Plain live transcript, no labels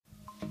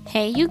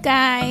Hey, you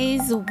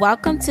guys,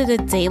 welcome to the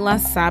De La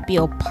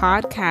Sabio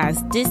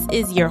podcast. This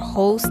is your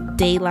host,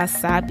 De La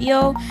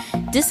Sabio.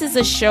 This is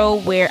a show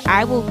where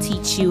I will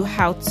teach you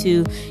how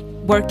to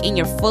work in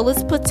your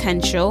fullest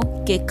potential,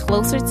 get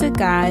closer to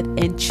God,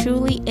 and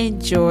truly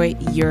enjoy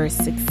your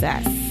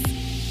success.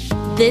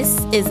 This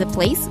is a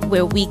place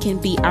where we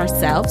can be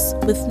ourselves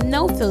with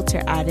no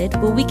filter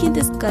added, where we can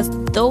discuss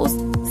those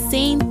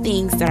same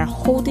things that are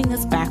holding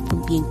us back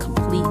from being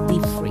completely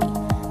free.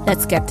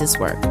 Let's get this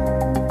work.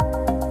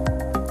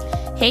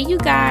 Hey, you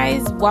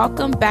guys,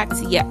 welcome back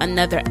to yet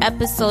another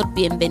episode.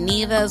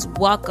 Bienvenidas,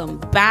 welcome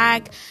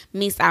back,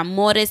 mis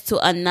amores, to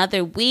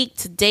another week.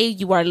 Today,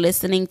 you are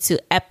listening to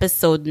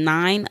episode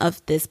 9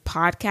 of this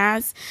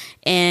podcast,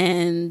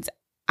 and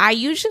I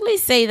usually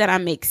say that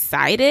I'm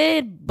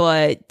excited,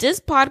 but this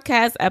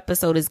podcast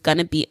episode is going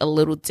to be a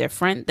little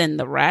different than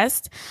the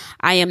rest.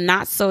 I am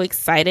not so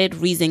excited,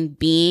 reason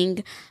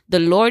being, the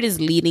Lord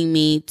is leading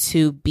me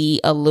to be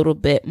a little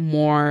bit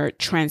more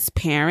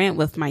transparent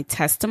with my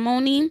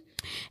testimony.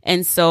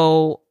 And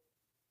so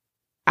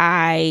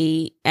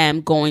I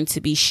am going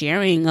to be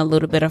sharing a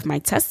little bit of my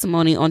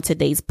testimony on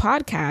today's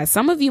podcast.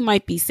 Some of you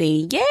might be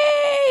saying,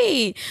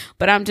 yay,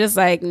 but I'm just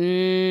like, I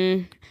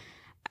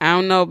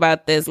don't know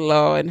about this,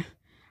 Lord.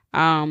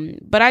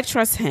 But I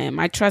trust him.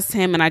 I trust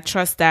him, and I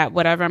trust that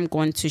whatever I'm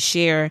going to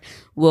share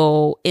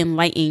will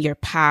enlighten your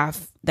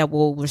path, that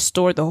will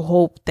restore the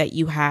hope that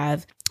you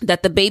have,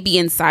 that the baby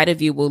inside of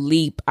you will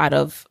leap out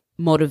of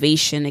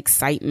motivation,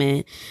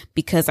 excitement,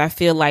 because I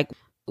feel like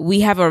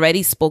we have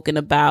already spoken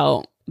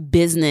about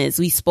business.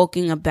 We've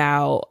spoken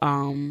about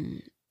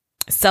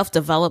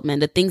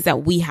self-development, the things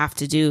that we have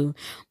to do.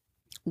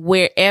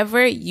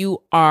 Wherever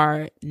you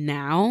are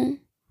now,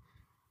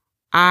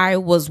 I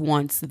was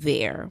once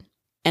there.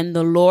 And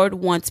the Lord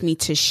wants me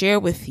to share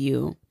with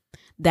you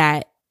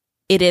that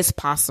it is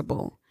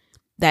possible,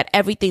 that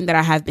everything that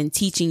I have been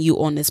teaching you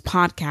on this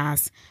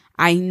podcast,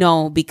 I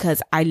know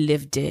because I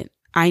lived it.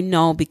 I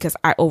know because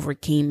I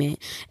overcame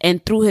it.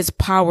 And through his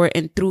power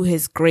and through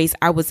his grace,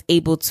 I was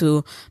able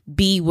to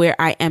be where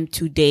I am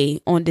today,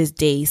 on this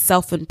day,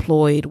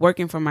 self-employed,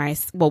 working for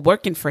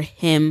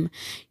him,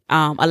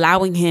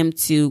 allowing him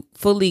to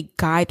fully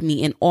guide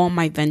me in all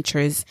my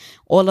ventures,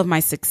 all of my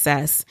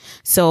success.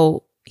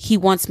 So he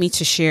wants me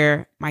to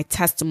share my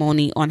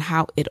testimony on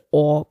how it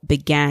all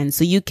began.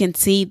 So you can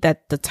see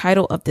that the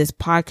title of this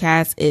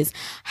podcast is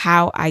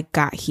How I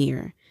Got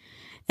Here.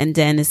 And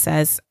then it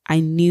says, I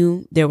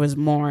knew there was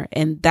more.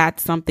 And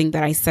that's something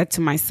that I said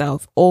to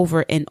myself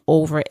over and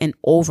over and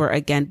over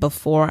again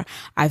before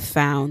I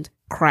found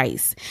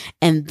Christ.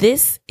 And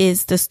this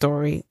is the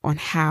story on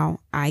how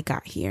I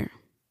got here.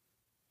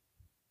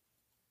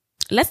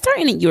 Let's start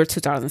in the year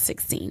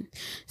 2016.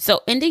 So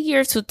in the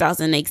year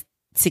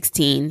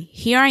 2016,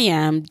 here I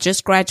am,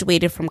 just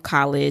graduated from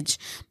college.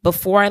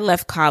 Before I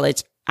left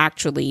college,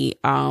 actually,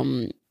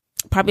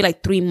 probably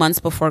like 3 months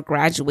before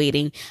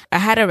graduating, I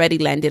had already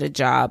landed a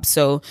job.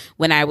 So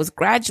when I was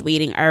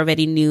graduating, I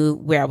already knew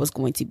where I was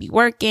going to be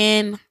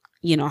working,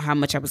 you know, how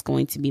much I was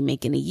going to be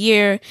making a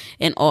year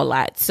and all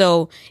that.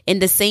 So in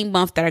the same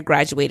month that I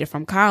graduated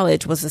from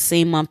college was the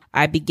same month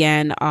I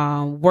began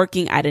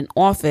working at an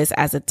office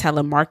as a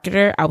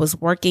telemarketer. I was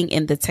working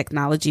in the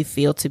technology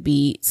field, to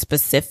be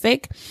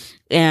specific.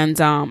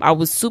 And I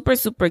was super,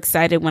 super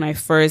excited when I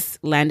first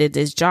landed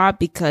this job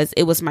because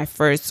it was my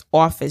first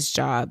office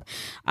job.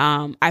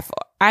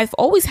 I've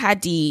always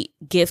had the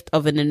gift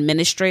of an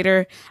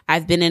administrator. I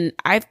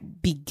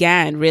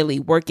began really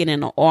working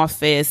in an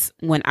office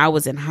when I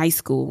was in high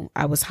school.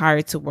 I was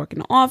hired to work in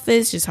the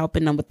office, just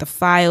helping them with the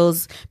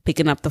files,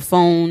 picking up the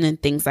phone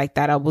and things like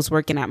that. I was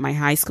working at my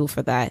high school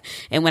for that.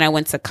 And when I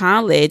went to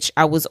college,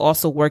 I was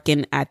also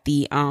working at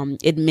the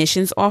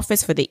admissions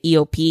office for the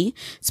EOP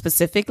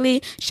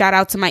specifically. Shout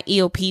out to my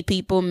EOP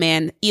people,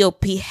 man.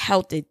 EOP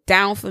held it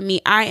down for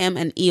me. I am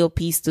an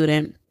EOP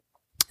student.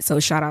 So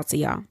shout out to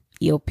y'all.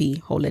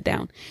 EOP, hold it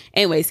down.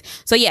 Anyways,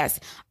 so yes,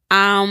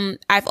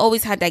 I've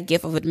always had that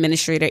gift of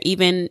administrator,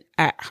 even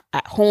at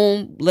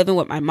home, living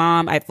with my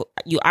mom. I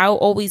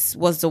always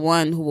was the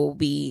one who will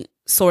be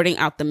sorting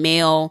out the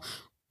mail,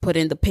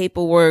 putting the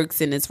paperwork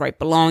in its right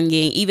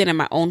belonging. Even in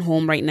my own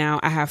home right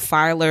now, I have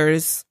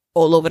filers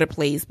all over the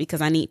place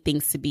because I need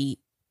things to be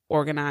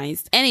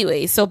organized.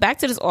 Anyway, so back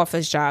to this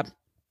office job.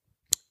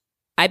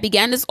 I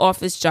began this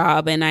office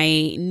job and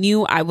I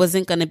knew it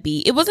wasn't going to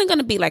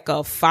be like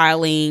a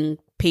filing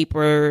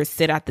paper,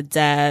 sit at the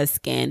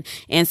desk and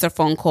answer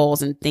phone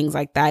calls and things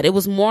like that. It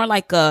was more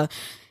like a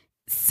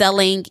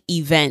selling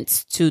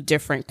events to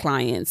different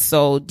clients.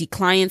 So the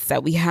clients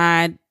that we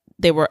had,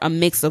 they were a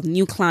mix of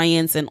new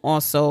clients and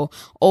also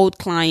old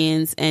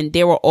clients, and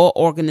they were all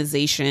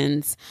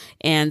organizations.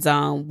 And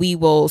we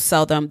will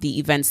sell them the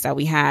events that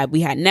we had.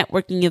 We had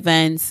networking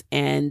events,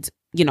 and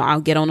you know,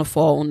 I'll get on the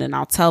phone and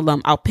I'll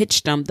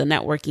pitch them the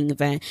networking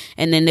event,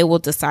 and then they will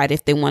decide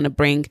if they want to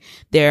bring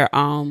their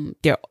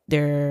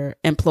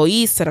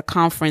employees to the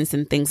conference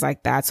and things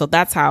like that. So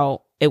that's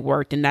how it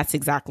worked. And that's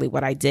exactly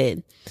what I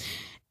did.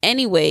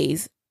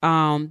 Anyways,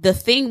 the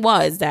thing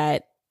was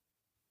that,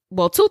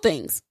 well, two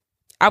things.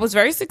 I was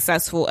very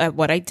successful at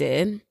what I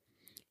did,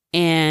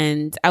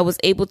 and I was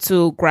able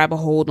to grab a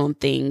hold on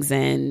things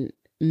and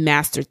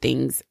master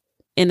things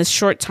in a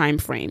short time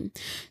frame.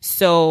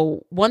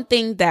 So one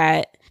thing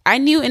that I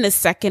knew in the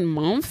second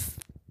month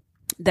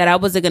that I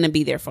wasn't going to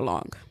be there for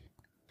long.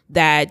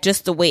 That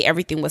just the way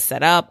everything was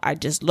set up, I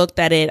just looked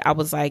at it. I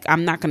was like,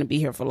 I'm not going to be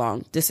here for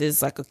long. This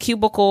is like a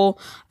cubicle.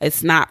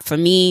 It's not for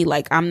me.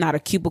 Like, I'm not a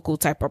cubicle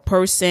type of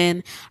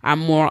person. I'm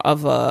more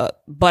of a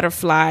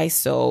butterfly.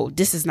 So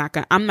this is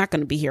I'm not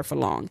going to be here for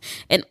long.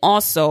 And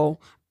also,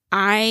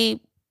 I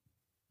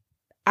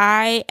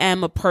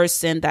am a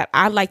person that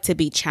I like to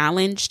be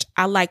challenged.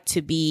 I like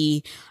to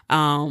be,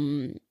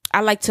 I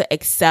like to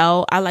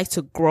excel. I like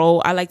to grow.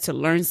 I like to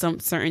learn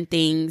some certain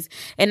things.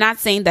 And not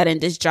saying that in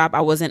this job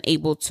I wasn't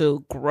able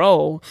to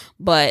grow,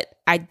 but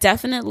I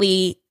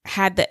definitely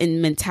had the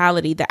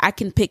mentality that I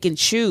can pick and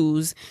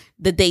choose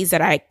the days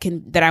that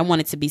I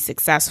wanted to be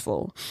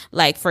successful.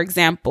 Like, for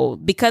example,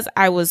 because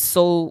I was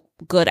so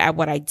good at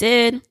what I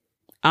did,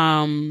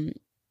 I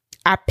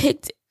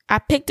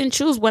picked and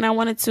choose when I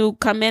wanted to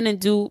come in and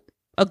do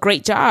a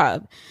great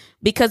job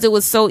because it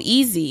was so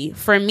easy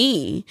for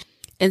me.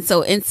 And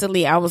so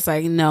instantly I was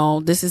like, no,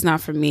 this is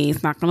not for me.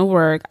 It's not going to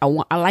work.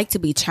 I like to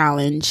be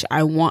challenged.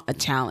 I want a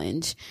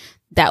challenge.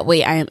 That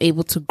way I am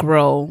able to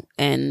grow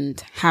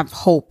and have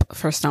hope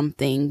for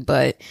something.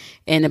 But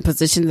in a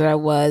position that I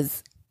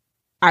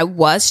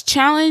was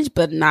challenged,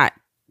 but not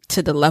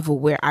to the level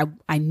where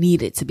I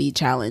needed to be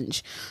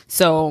challenged.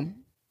 So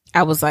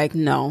I was like,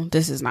 no,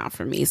 this is not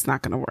for me. It's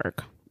not going to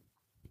work.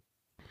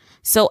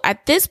 So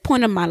at this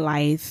point in my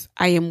life,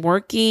 I am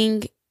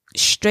working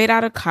straight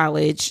out of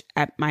college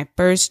at my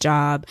first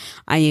job.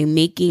 I am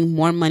making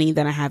more money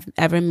than I have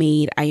ever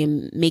made. I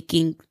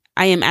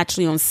am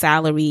actually on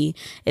salary.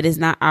 It is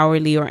not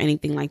hourly or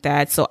anything like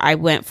that. So I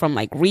went from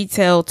like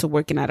retail to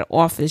working at an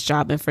office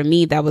job. And for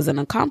me, that was an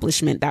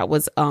accomplishment. That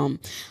was,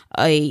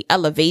 a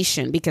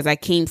elevation because I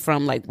came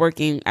from like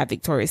working at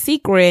Victoria's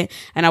Secret,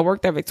 and I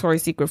worked at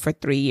Victoria's Secret for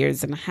 3.5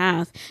 years.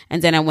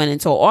 And then I went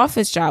into an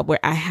office job where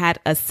I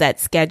had a set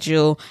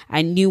schedule.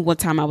 I knew what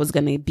time I was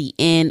going to be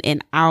in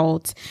and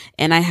out,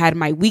 and I had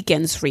my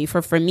weekends free.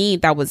 For me,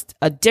 that was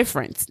a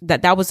difference.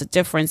 That was a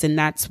difference. And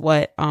that's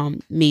what,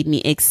 made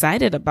me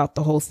excited about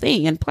the whole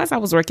thing. And plus I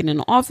was working in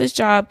an office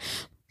job.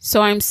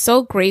 So I'm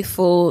so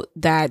grateful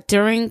that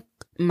during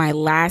my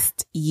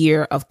last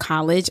year of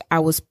college, I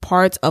was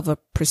part of a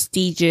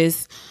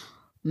prestigious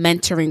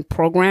mentoring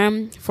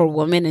program for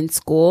women in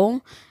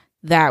school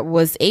that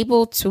was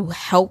able to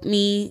help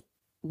me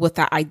with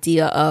the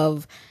idea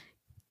of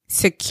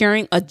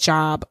securing a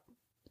job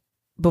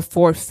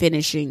before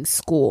finishing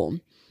school.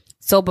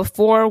 So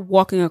before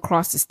walking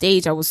across the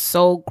stage, I was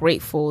so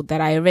grateful that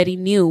I already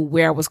knew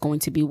where I was going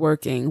to be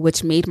working,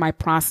 which made my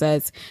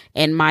process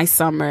and my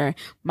summer,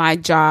 my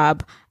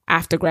job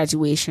after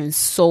graduation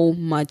so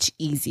much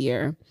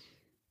easier.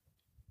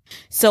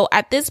 So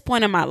at this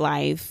point in my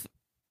life,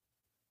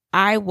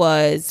 I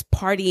was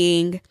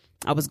partying,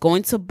 I was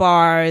going to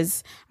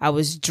bars, I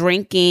was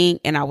drinking,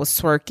 and I was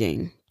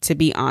twerking, to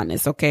be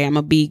honest. Okay, I'm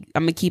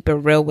gonna keep it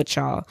real with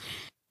y'all.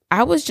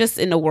 I was just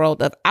in the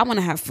world of, I want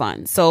to have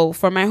fun. So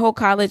for my whole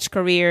college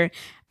career,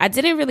 I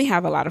didn't really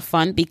have a lot of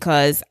fun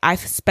because I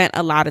spent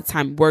a lot of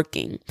time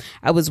working.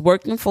 I was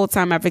working full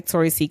time at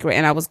Victoria's Secret,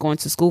 and I was going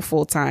to school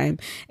full time,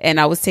 and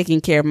I was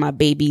taking care of my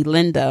baby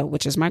Linda,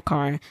 which is my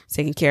car,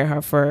 taking care of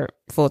her for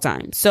full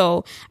time.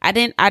 So I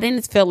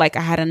didn't feel like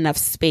I had enough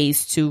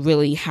space to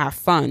really have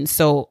fun.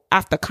 So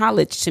after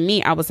college, to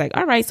me, I was like,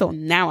 all right, so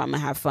now I'm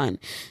gonna have fun.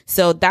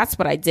 So that's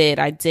what I did.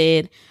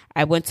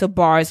 I went to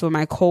bars with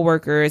my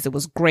coworkers. It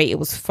was great. It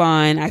was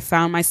fun. I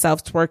found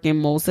myself twerking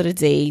most of the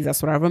days.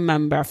 That's what I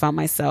remember. I found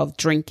myself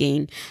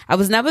drinking. I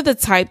was never the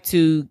type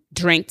to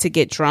drink to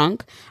get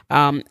drunk.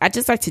 I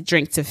just like to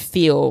drink to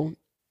feel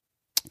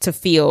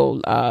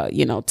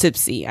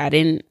tipsy. I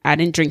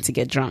didn't drink to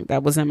get drunk.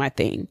 That wasn't my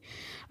thing.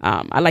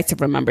 I like to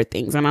remember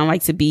things, and I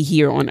like to be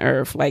here on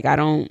earth. Like, I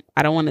don't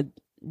want to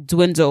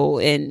dwindle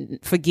and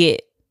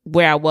forget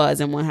where I was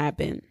and what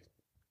happened.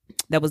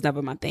 That was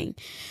never my thing.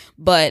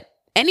 But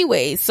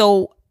anyway,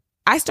 so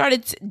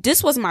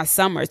this was my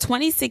summer.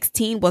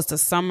 2016 was the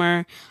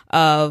summer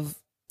of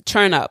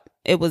turn up.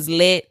 It was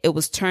lit. It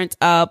was turned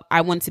up.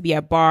 I wanted to be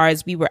at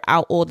bars. We were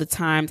out all the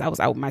time. I was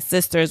out with my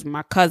sisters,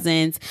 my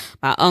cousins,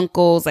 my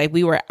uncles. Like,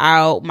 we were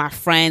out, my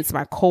friends,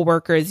 my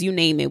coworkers, you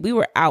name it. We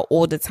were out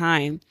all the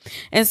time.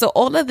 And so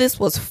all of this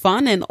was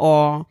fun and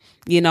all,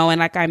 and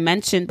like I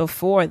mentioned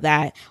before,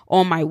 that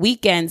on my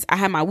weekends, I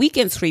had my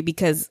weekends free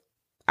because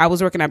I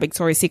was working at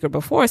Victoria's Secret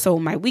before, so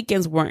my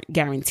weekends weren't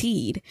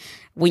guaranteed.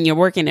 When you're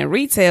working in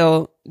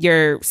retail,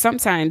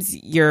 sometimes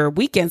your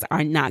weekends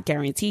are not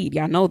guaranteed.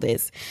 Y'all know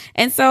this.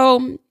 And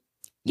so,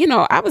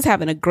 I was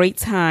having a great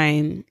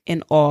time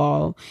and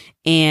all.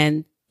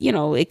 And,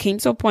 it came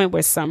to a point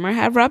where summer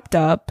had wrapped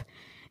up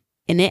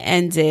and it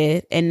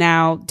ended. And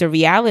now the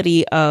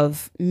reality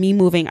of me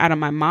moving out of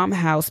my mom's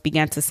house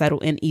began to settle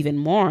in even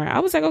more. I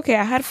was like, okay,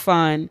 I had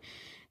fun.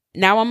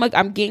 Now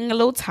I'm getting a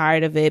little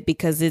tired of it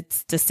because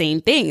it's the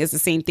same thing. It's the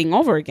same thing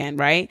over again,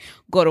 right?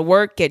 Go to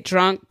work, get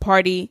drunk,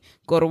 party,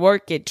 go to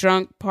work, get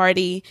drunk,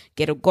 party,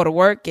 go to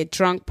work, get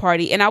drunk,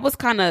 party. And I was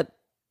kind of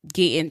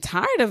getting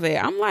tired of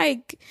it. I'm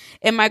like,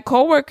 and my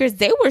coworkers,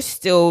 they were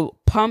still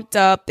pumped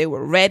up. They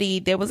were ready.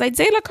 They was like,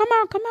 Zayla, come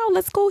out.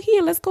 Let's go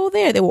here. Let's go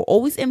there. They were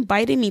always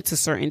inviting me to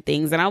certain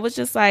things. And I was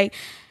just like,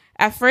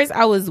 at first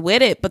I was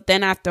with it, but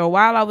then after a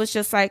while I was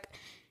just like,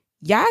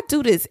 y'all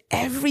do this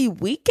every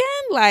weekend?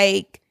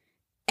 Like,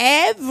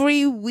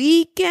 every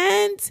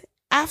weekend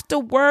after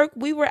work,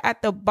 we were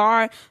at the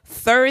bar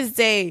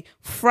Thursday,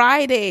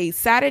 Friday,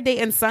 Saturday,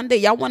 and Sunday.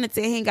 Y'all wanted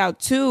to hang out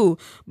too.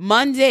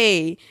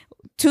 Monday,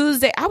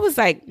 Tuesday. I was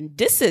like,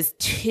 this is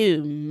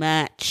too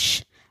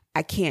much.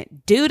 I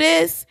can't do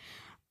this.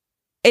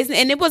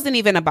 And it wasn't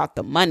even about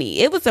the money.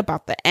 It was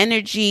about the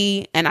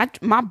energy. And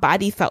my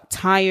body felt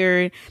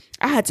tired.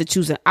 I had to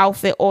choose an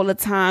outfit all the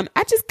time.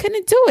 I just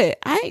couldn't do it.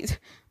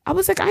 I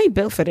was like, I ain't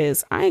built for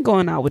this. I ain't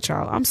going out with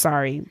y'all. I'm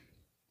sorry.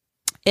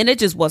 And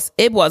it was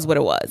what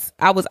it was.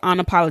 I was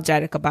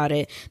unapologetic about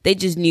it. They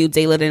just knew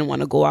Zayla didn't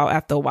want to go out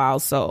after a while,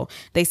 so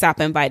they stopped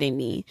inviting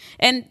me.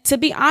 And to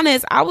be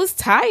honest, I was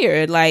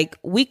tired. Like,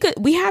 we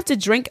have to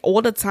drink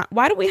all the time.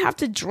 Why do we have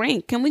to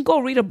drink? Can we go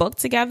read a book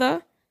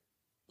together?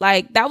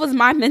 Like, that was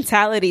my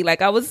mentality.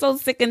 Like, I was so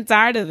sick and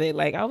tired of it.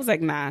 Like, I was like,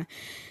 nah,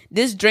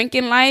 this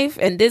drinking life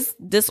and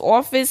this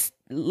office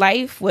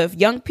life with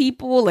young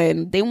people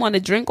and they want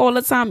to drink all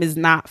the time is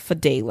not for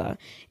Dayla.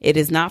 It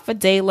is not for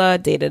Dayla.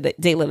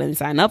 Dayla didn't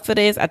sign up for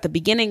this. At the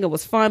beginning, it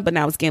was fun, but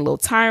now it's getting a little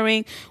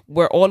tiring.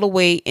 We're all the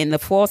way in the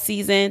fall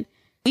season.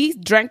 We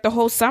drank the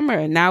whole summer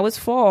and now it's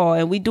fall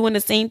and we doing the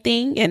same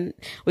thing and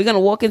we're going to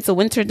walk into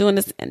winter doing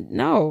this. And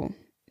no,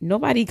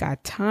 nobody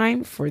got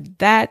time for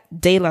that.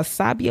 Dayla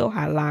Sabio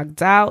had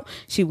logged out.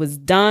 She was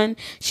done.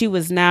 She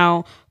was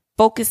now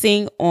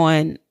focusing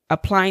on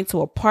applying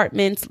to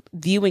apartments,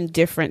 viewing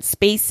different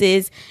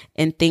spaces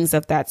and things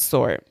of that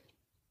sort.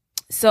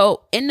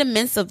 So in the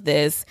midst of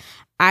this,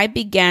 I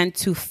began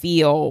to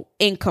feel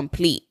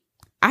incomplete.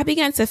 I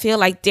began to feel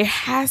like there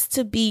has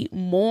to be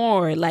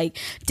more. Like,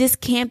 this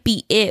can't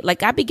be it.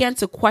 Like, I began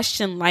to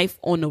question life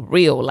on the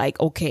real. Like,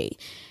 okay,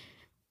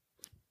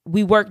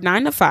 we work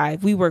 9 to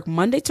 5. We work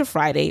Monday to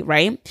Friday,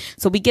 right?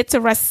 So we get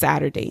to rest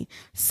Saturday.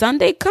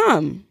 Sunday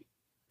come,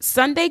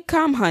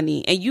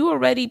 honey, and you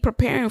already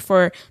preparing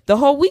for the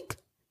whole week.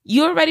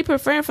 You're already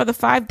preparing for the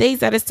 5 days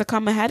that is to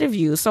come ahead of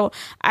you. So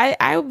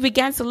I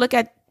began to look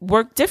at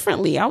work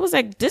differently. I was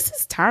like, this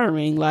is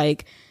tiring.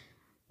 Like,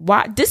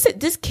 why?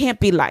 This can't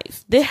be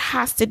life. There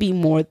has to be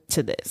more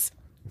to this.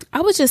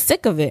 I was just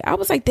sick of it. I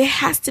was like, there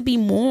has to be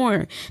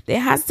more. There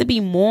has to be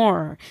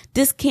more.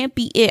 This can't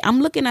be it. I'm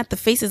looking at the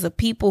faces of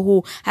people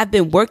who have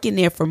been working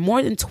there for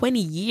more than 20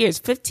 years,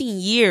 15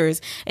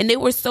 years. And they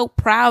were so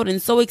proud and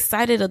so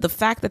excited of the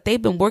fact that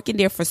they've been working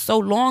there for so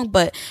long.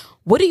 But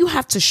what do you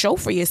have to show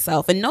for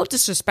yourself? And no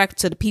disrespect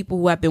to the people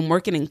who have been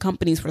working in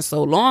companies for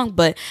so long,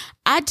 but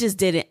I just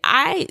didn't.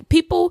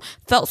 People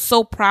felt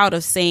so proud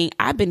of saying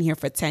I've been here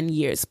for 10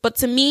 years. But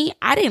to me,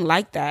 I didn't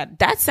like that.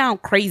 That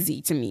sounded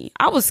crazy to me.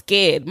 I was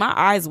scared. My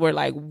eyes were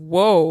like,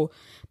 whoa.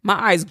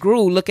 My eyes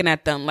grew looking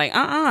at them like,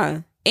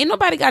 ain't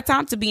nobody got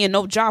time to be in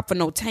no job for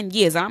no 10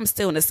 years. I'm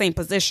still in the same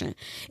position.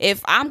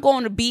 If I'm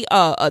going to be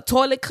a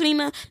toilet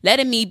cleaner,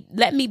 let me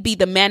be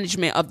the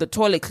management of the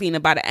toilet cleaner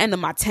by the end of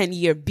my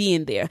 10-year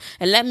being there.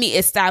 And let me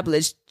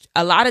establish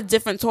a lot of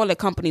different toilet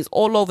companies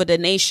all over the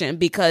nation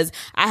because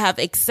I have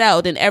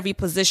excelled in every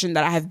position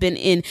that I have been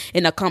in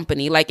a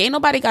company. Like, ain't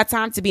nobody got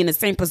time to be in the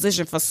same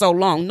position for so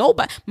long.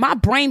 Nobody, my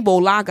brain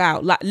will log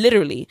out.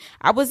 Literally,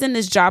 I was in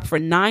this job for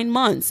 9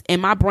 months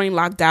and my brain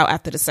logged out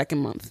after the second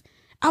month.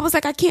 I was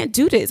like, I can't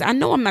do this. I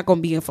know I'm not going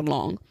to be in for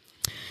long.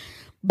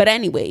 But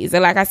anyways,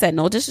 like I said,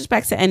 no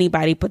disrespect to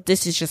anybody, but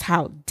this is just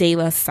how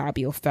Dayla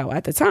Sabio felt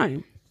at the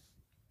time.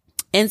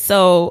 And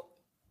so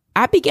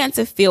I began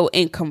to feel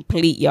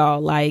incomplete, y'all.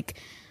 Like,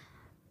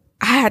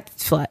 I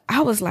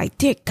was like,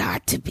 there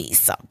got to be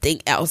something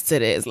else to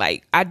this.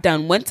 Like, I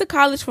went to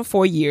college for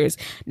 4 years.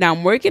 Now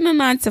I'm working a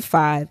 9 to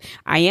 5.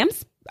 I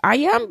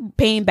am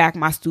paying back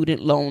my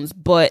student loans,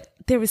 but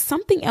there is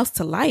something else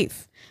to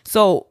life.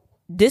 So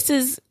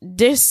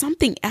there's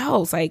something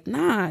else. Like,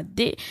 nah,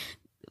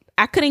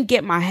 I couldn't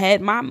get my head,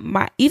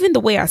 my even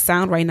the way I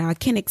sound right now, I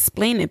can't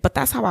explain it, but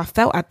that's how I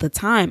felt at the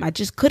time. I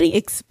just couldn't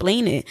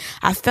explain it.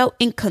 I felt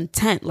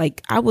incontent,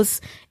 like I was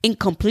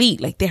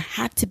incomplete, like there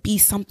had to be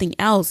something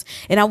else.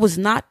 And I was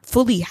not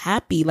fully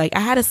happy. Like,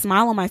 I had a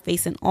smile on my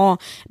face and all,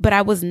 but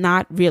I was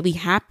not really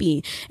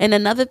happy. And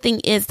another thing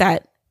is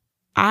that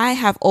I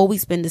have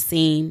always been the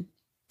same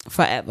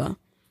forever.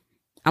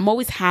 I'm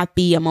always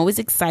happy. I'm always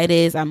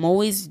excited. I'm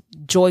always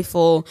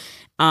joyful.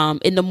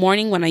 In the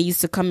morning when I used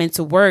to come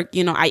into work,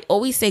 I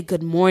always say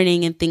good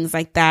morning and things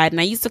like that.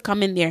 And I used to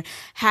come in there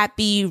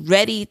happy,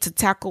 ready to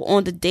tackle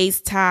on the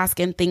day's task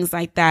and things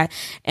like that.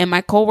 And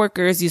my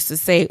coworkers used to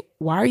say,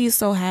 why are you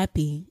so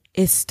happy?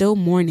 It's still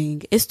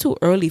morning. It's too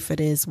early for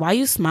this. Why are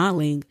you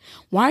smiling?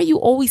 Why are you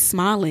always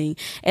smiling?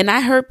 And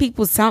I heard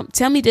people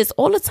tell me this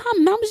all the time.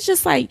 And I was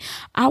just like,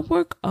 I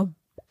work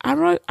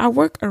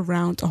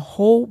around a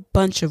whole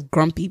bunch of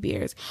grumpy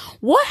bears.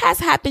 What has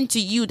happened to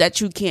you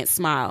that you can't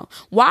smile?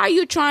 Why are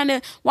you trying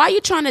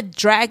to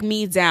drag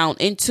me down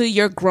into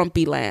your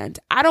grumpy land?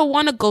 I don't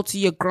want to go to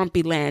your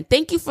grumpy land.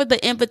 Thank you for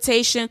the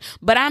invitation,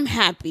 but I'm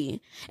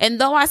happy. And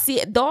though I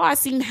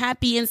seem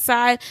happy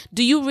inside,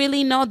 do you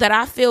really know that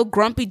I feel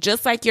grumpy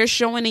just like you're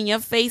showing in your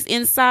face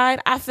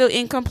inside? I feel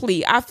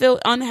incomplete. I feel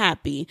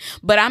unhappy,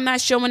 but I'm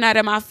not showing that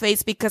in my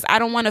face because I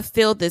don't want to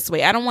feel this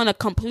way. I don't want to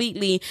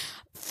completely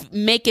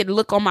make it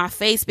look on my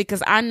face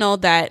because I know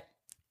that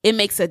it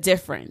makes a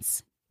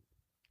difference.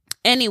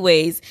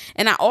 Anyways,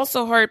 and I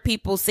also heard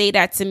people say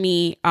that to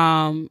me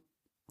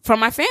from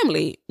my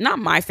family, not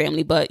my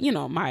family, but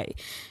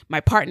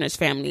my partner's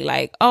family,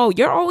 like, oh,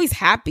 you're always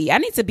happy. I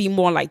need to be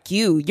more like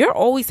you. You're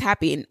always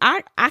happy. And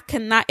I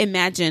cannot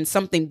imagine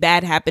something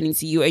bad happening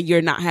to you and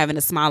you're not having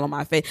a smile on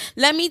my face.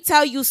 Let me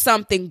tell you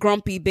something,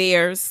 grumpy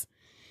bears.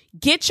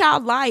 Get your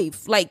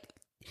life. Like,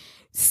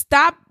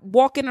 stop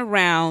walking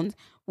around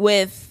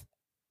with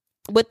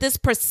this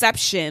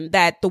perception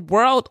that the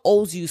world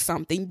owes you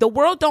something. The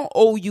world don't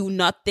owe you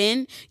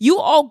nothing. You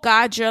owe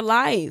God your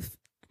life.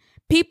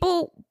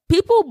 People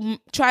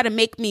try to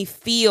make me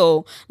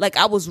feel like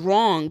I was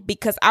wrong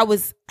because I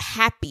was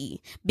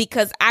happy,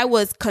 because I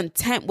was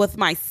content with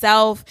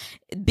myself,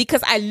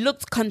 because I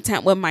looked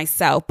content with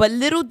myself. But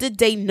little did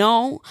they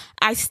know,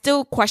 I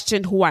still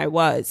questioned who I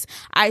was.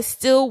 I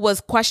still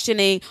was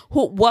questioning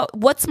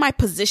what's my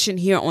position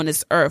here on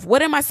this earth?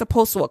 What am I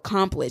supposed to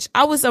accomplish?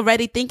 I was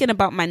already thinking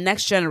about my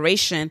next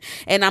generation,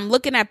 and I'm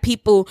looking at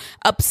people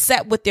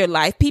upset with their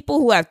life, people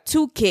who have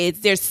 2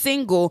 kids, they're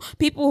single,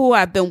 people who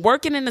have been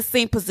working in the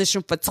same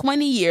position for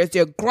 20 years.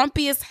 They're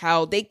grumpy as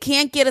hell. They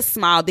can't get a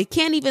smile. They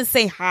can't even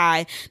say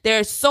hi.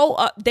 They're so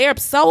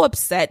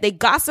upset. They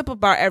gossip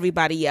about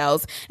everybody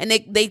else. And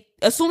they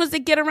as soon as they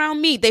get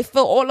around me, they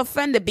feel all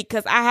offended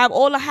because I have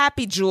all the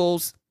happy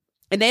jewels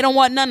and they don't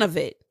want none of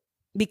it.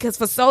 Because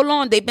for so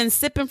long they've been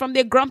sipping from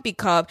their grumpy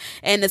cup,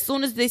 and as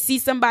soon as they see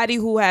somebody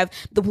who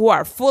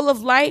are full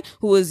of light,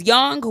 who is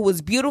young, who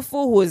is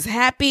beautiful, who is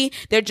happy,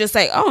 they're just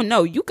like, oh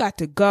no, you got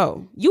to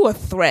go. You a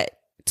threat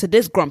to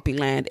this grumpy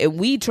land, and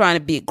we trying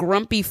to be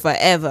grumpy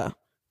forever.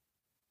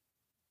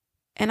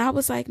 And I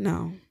was like,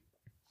 no,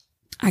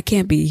 I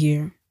can't be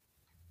here.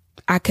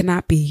 I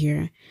cannot be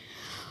here.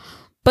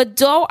 But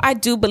though I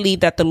do believe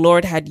that the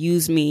Lord had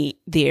used me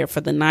there for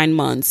the 9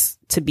 months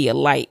to be a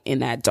light in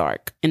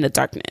the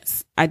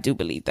darkness. I do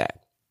believe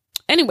that.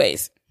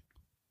 Anyways,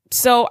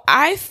 so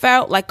I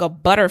felt like a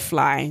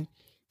butterfly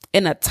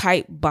in a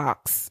tight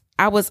box.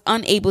 I was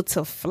unable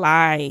to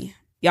fly.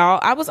 Y'all,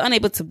 I was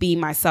unable to be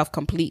myself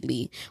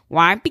completely.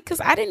 Why? Because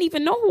I didn't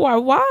even know who I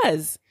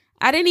was.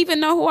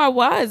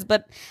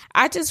 But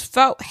I just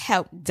felt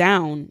held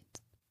down.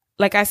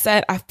 Like I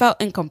said, I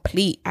felt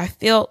incomplete. I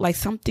feel like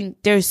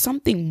there's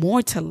something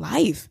more to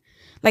life.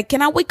 Like,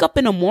 can I wake up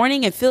in the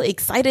morning and feel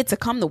excited to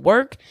come to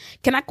work?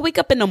 Can I wake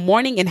up in the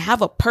morning and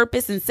have a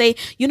purpose and say,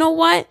 you know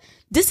what?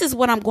 This is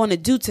what I'm going to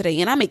do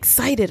today, and I'm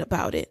excited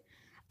about it.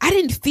 I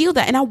didn't feel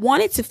that, and I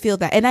wanted to feel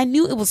that, and I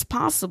knew it was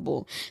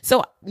possible.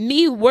 So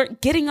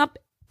getting up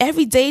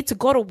every day to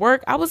go to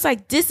work, I was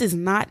like, this is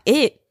not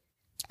it.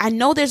 I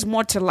know there's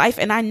more to life,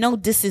 and I know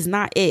this is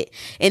not it.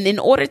 And in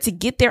order to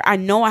get there, I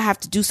know I have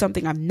to do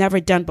something I've never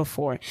done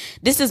before.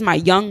 This is my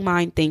young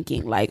mind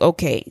thinking, like,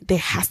 okay, there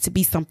has to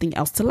be something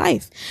else to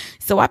life.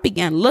 So I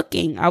began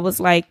looking. I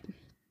was like,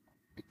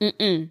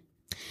 And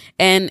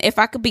if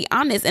I could be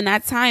honest, in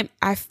that time,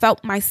 I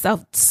felt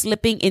myself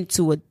slipping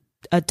into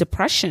a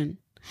depression.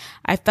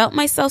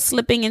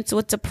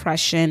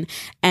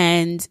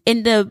 And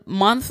in the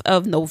month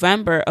of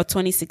November of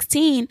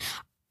 2016,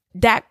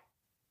 that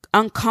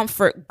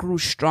uncomfort grew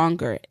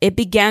stronger. It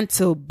began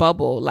to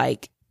bubble.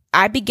 Like,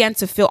 I began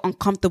to feel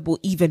uncomfortable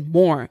even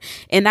more.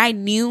 And I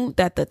knew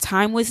that the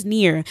time was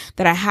near,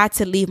 that I had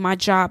to leave my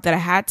job, that I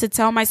had to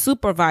tell my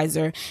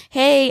supervisor,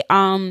 hey,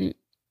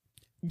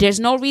 there's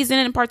no reason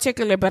in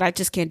particular, but I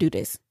just can't do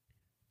this.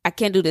 I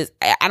can't do this.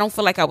 I don't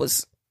feel like I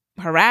was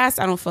harassed.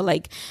 I don't feel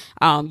like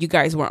you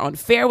guys were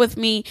unfair with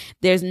me.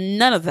 There's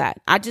none of that.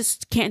 I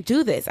just can't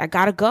do this. I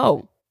gotta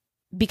go.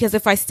 Because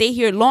if I stay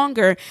here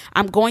longer,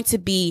 I'm going to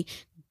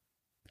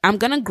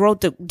grow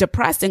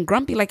depressed and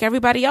grumpy like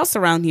everybody else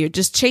around here,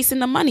 just chasing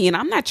the money. And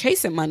I'm not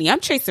chasing money. I'm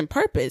chasing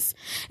purpose.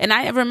 And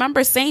I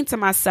remember saying to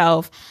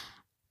myself,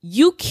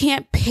 you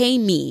can't pay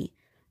me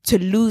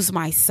to lose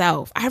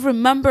myself. I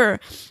remember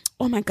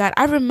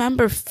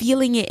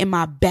feeling it in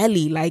my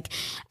belly. Like,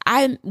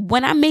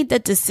 when I made the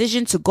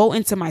decision to go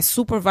into my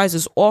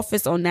supervisor's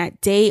office on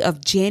that day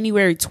of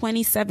January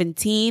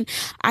 2017,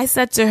 I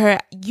said to her,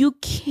 you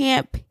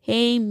can't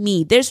pay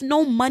me. There's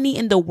no money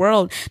in the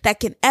world that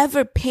can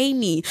ever pay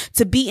me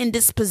to be in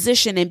this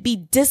position and be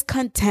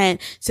discontent,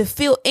 to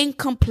feel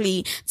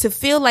incomplete, to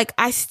feel like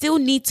I still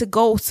need to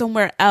go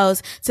somewhere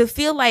else, to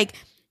feel like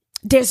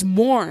there's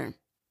more.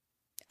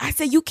 I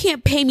said, you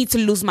can't pay me to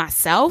lose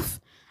myself.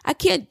 I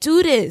can't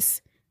do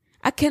this.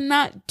 I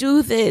cannot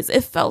do this.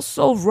 It felt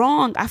so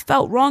wrong. I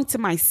felt wrong to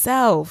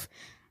myself.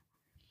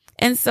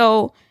 And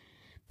so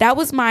that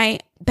was my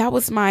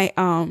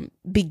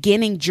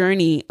beginning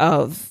journey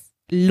of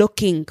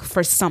looking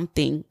for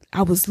something.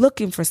 I was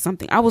looking for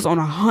something. I was on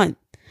a hunt.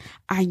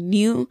 I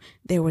knew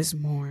there was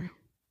more.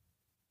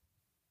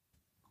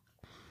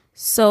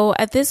 So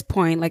at this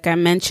point, like I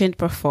mentioned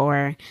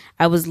before,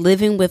 I was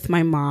living with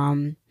my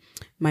mom.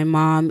 My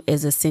mom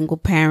is a single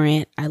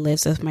parent. I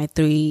lived with my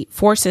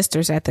four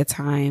sisters at the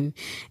time.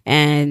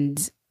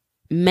 And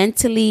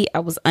mentally, I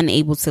was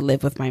unable to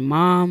live with my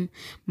mom.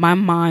 My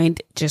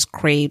mind just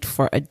craved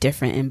for a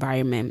different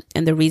environment.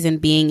 And the reason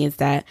being is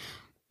that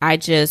I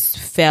just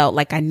felt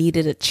like I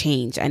needed a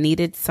change. I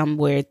needed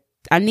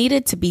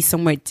to be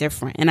somewhere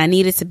different, and I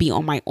needed to be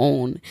on my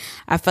own.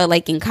 I felt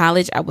like in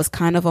college, I was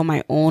kind of on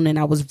my own, and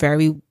I was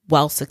very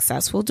well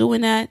successful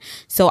doing that.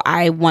 So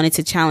I wanted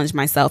to challenge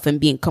myself in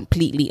being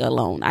completely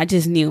alone. I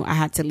just knew I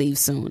had to leave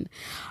soon.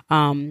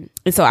 And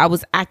so I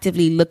was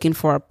actively looking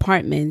for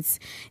apartments,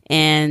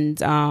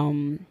 and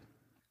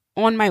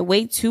on my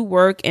way to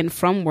work and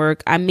from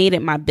work, I made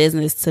it my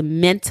business to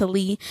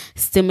mentally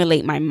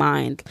stimulate my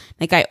mind.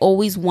 Like I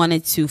always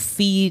wanted to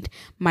feed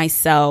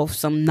myself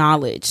some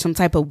knowledge, some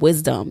type of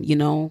wisdom,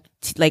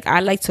 like I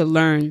like to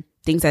learn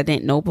things I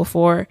didn't know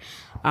before.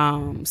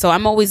 So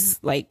I'm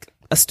always like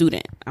a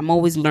student. I'm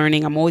always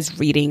learning. I'm always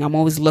reading. I'm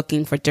always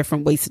looking for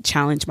different ways to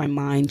challenge my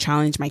mind,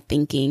 challenge my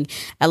thinking,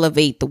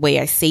 elevate the way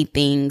I say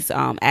things,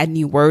 add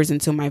new words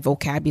into my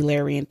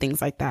vocabulary and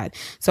things like that.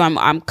 So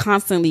I'm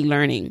constantly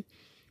learning.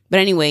 But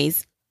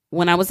anyways,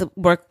 when I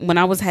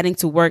was heading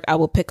to work, I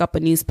would pick up a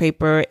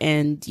newspaper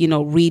and,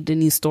 read the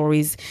news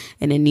stories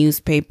in the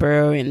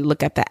newspaper and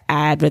look at the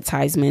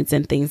advertisements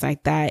and things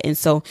like that. And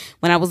so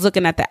when I was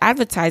looking at the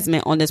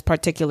advertisement on this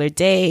particular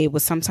day, it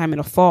was sometime in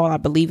the fall. I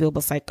believe it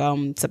was like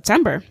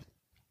September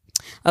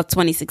of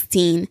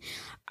 2016.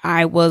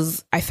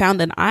 I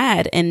found an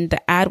ad, and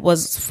the ad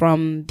was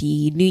from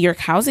the New York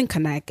Housing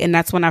Connect. And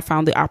that's when I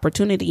found the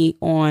opportunity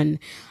on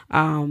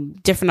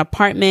different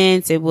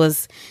apartments. It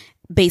was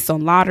based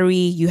on lottery.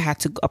 You had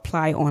to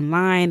apply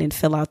online and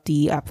fill out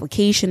the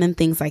application and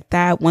things like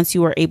that. Once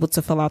you were able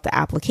to fill out the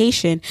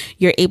application,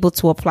 you're able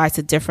to apply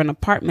to different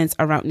apartments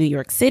around New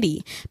York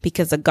City,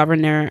 because the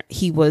governor,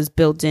 he was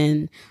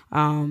building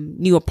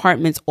new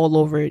apartments all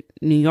over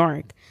New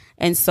York.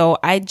 And so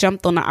I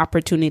jumped on the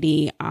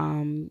opportunity.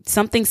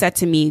 Something said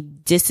to me,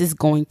 this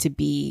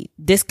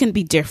can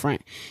be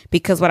different,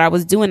 because what I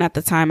was doing at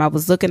the time, I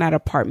was looking at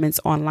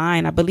apartments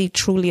online, I believe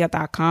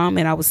Trulia.com,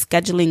 and I was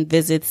scheduling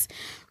visits,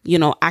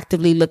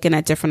 actively looking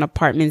at different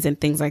apartments and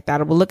things like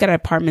that. I would look at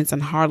apartments in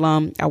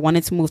Harlem. I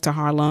wanted to move to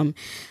Harlem,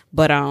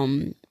 but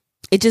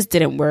it just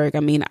didn't work.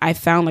 I mean, I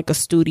found like a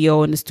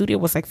studio, and the studio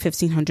was like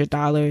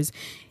 $1,500.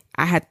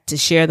 I had to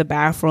share the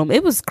bathroom.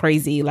 It was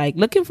crazy. Like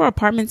looking for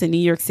apartments in New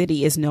York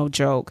City is no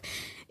joke.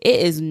 It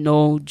is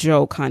no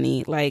joke,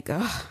 honey. Like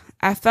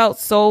I felt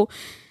so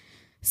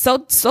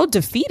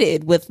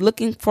defeated with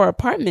looking for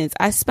apartments.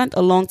 I spent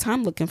a long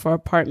time looking for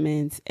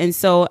apartments. And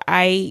so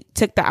I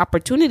took the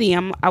opportunity.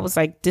 I was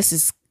like,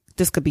 this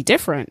could be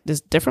different.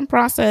 This different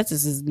process.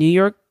 This is New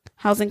York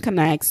Housing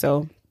Connect.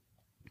 So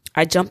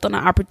I jumped on the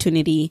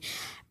opportunity.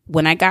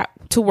 When I got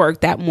to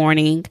work that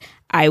morning,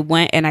 I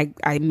went and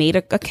I made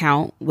an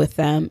account with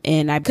them,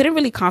 and I couldn't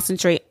really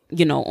concentrate,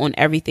 on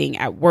everything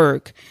at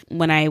work.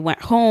 When I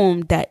went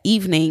home that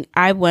evening,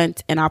 I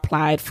went and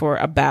applied for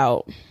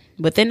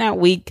within that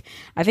week,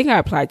 I think I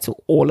applied to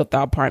all of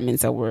the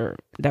apartments that were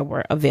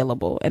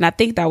available. And I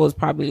think that was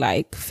probably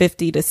like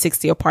 50 to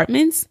 60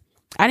 apartments.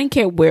 I didn't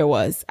care where it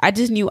was. I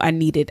just knew I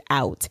needed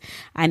out.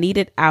 I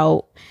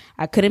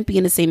couldn't be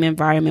in the same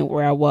environment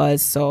where I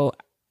was. So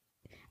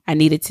I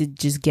needed to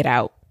just get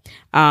out.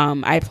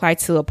 I applied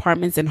to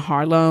apartments in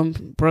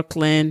Harlem,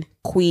 Brooklyn,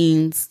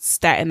 Queens,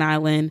 Staten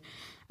Island.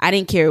 I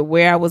didn't care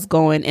where I was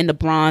going, in the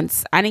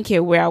Bronx. I didn't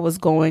care where I was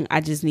going. I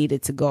just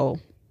needed to go.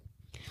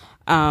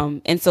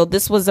 And so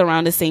this was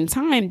around the same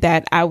time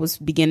that I was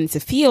beginning to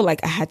feel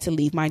like I had to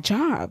leave my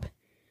job.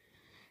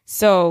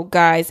 So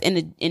guys,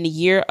 in the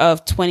year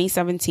of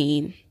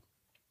 2017,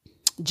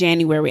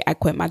 January, I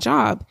quit my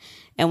job.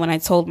 And when I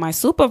told my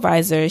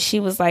supervisor, she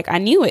was like, I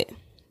knew it.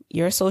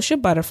 You're a social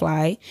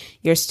butterfly.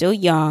 You're still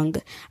young.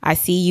 I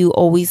see you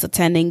always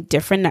attending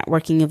different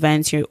networking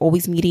events. You're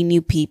always meeting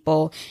new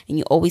people, and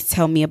you always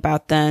tell me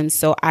about them.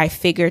 So I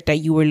figured that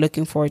you were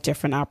looking for a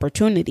different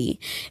opportunity.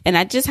 And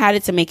I just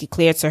had to make it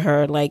clear to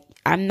her, like,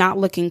 I'm not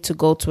looking to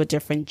go to a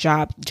different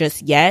job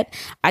just yet.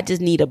 I just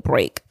need a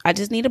break. I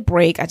just need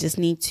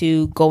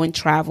to go and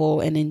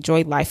travel and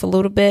enjoy life a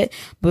little bit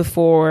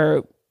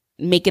before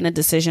making a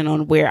decision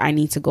on where I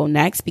need to go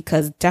next,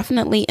 because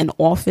definitely an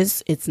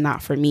office, it's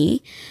not for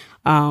me.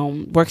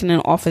 Working in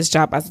an office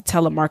job as a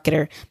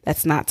telemarketer,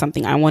 that's not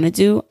something I want to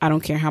do. I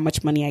don't care how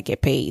much money I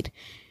get paid.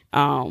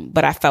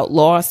 But I felt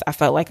lost. I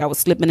felt like I was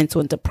slipping into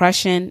a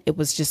depression. It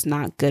was just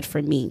not good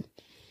for me.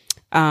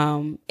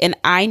 And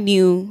I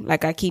knew,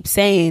 like I keep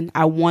saying,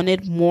 I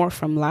wanted more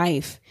from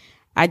life.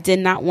 I did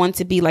not want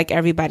to be like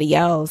everybody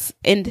else.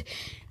 And,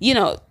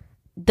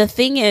 the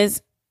thing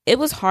is, it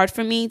was hard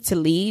for me to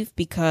leave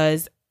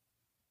because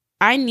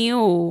I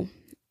knew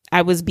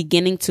I was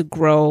beginning to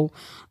grow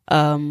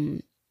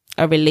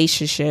a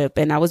relationship,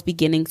 and I was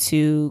beginning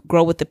to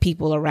grow with the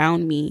people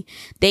around me.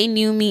 They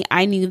knew me,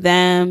 I knew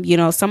them.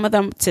 Some of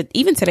them,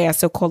 even today, I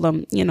still call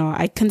them,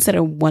 I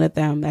consider one of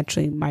them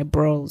actually my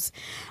bros.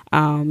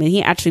 And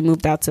he actually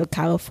moved out to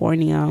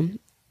California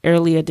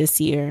earlier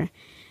this year,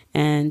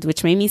 and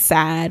which made me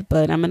sad,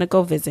 but I'm going to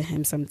go visit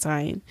him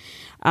sometime.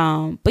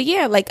 But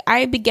yeah, like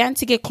I began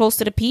to get close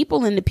to the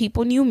people, and the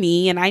people knew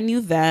me and I knew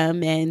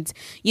them. And,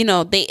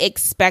 they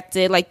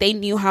expected, like they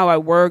knew how I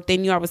worked. They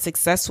knew I was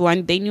successful,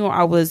 and they knew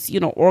I was,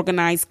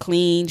 organized,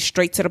 clean,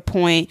 straight to the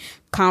point,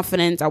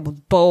 confident. I was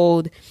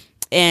bold,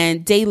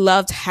 and they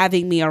loved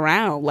having me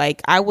around.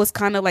 Like I was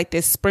kind of like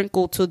this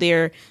sprinkle to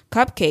their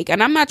cupcake.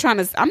 And I'm not trying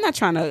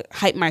to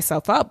hype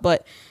myself up,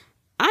 but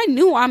I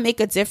knew I make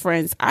a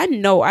difference. I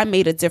know I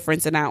made a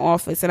difference in that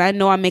office, and I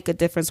know I make a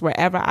difference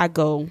wherever I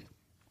go.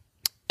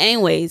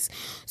 Anyways,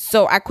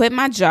 so I quit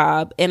my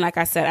job, and like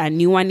I said, I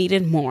knew I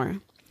needed more.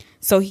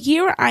 So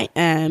here I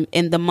am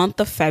in the month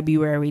of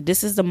February.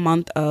 This is the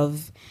month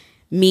of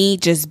me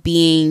just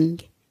being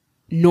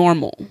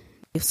normal.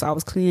 So I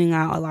was cleaning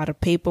out a lot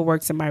of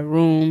paperwork in my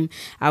room.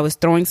 I was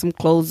throwing some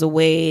clothes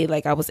away.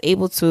 Like I was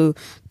able to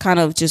kind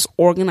of just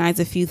organize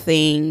a few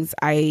things.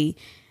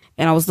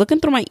 And I was looking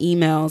through my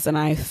emails, and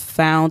I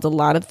found a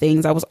lot of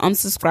things. I was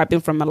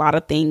unsubscribing from a lot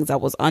of things that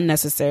was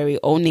unnecessary.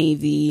 Old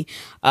Navy,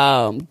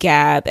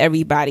 Gap,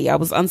 everybody. I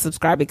was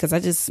unsubscribing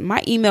because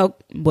my email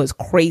was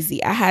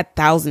crazy. I had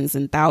thousands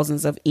and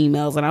thousands of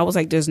emails, and I was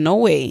like, there's no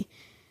way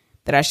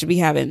that I should be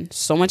having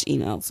so much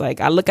emails.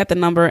 Like I look at the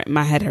number and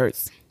my head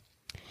hurts.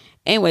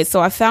 Anyway, so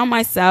I found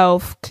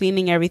myself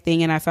cleaning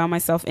everything, and I found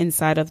myself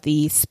inside of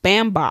the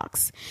spam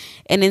box.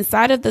 And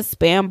inside of the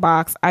spam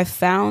box, I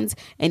found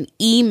an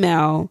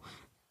email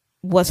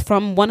was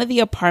from one of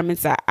the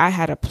apartments that I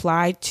had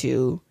applied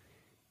to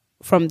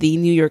from the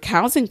New York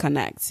Housing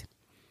Connect.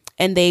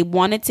 And they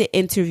wanted to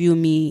interview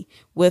me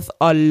with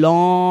a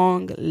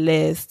long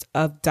list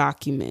of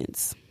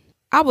documents.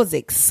 I was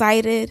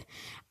excited.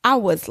 I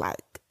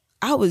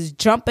was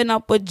jumping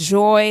up with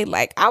joy.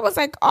 Like, I was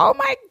like, oh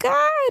my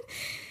God.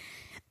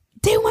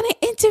 They want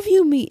to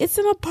interview me. It's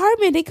an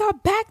apartment. They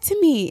got back to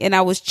me. And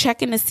I was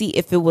checking to see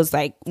if it was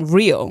like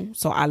real.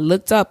 So I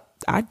looked up.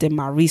 I did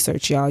my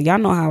research, y'all. Y'all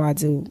know how I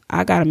do.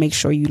 I got to make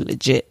sure you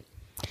legit.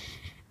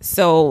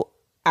 So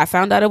I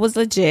found out it was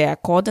legit. I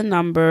called the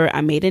number.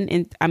 I made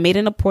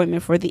an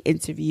appointment for the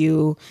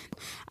interview.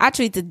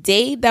 Actually, the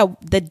date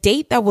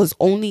that was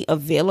only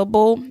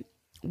available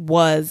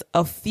was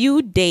a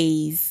few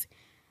days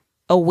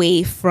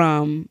away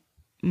from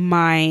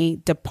my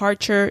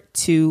departure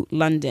to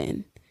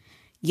London.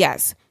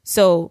 Yes.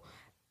 So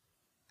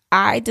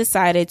I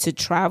decided to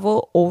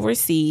travel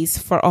overseas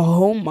for a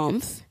whole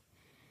month.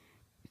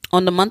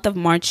 On the month of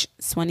March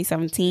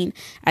 2017,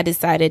 I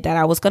decided that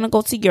I was going to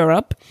go to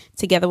Europe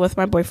together with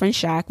my boyfriend,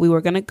 Shaq. We were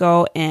going to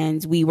go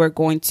and we were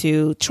going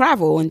to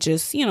travel and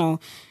just,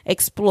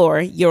 explore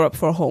Europe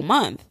for a whole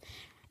month.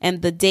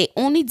 And the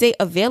only day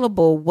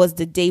available was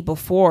the day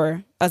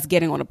before us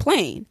getting on a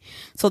plane.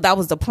 So that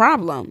was the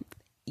problem.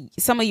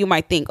 Some of you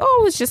might think,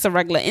 oh, it's just a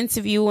regular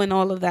interview and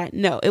all of that.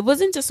 No, it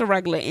wasn't just a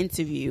regular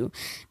interview.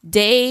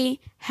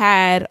 They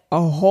had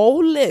a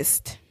whole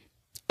list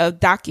of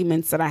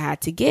documents that I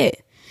had to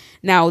get.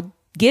 Now,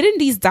 getting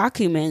these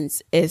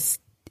documents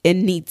it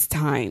needs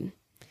time.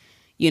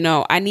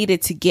 I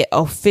needed to get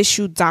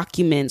official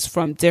documents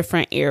from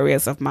different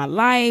areas of my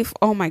life.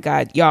 Oh my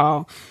God,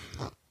 y'all.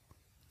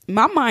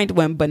 My mind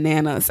went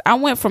bananas. I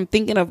went from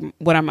thinking of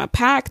what I'm going to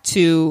pack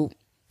to,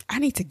 I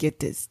need to get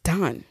this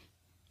done.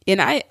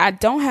 And I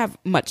don't have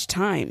much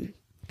time.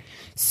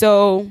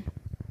 So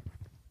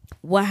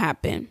what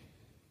happened?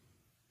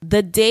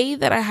 The day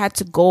that I had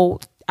to go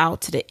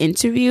out to the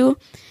interview,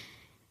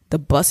 the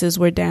buses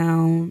were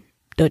down,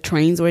 the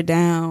trains were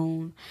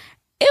down.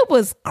 It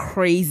was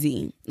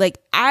crazy.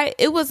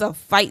 It was a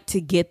fight to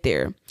get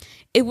there.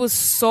 It was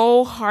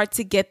so hard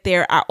to get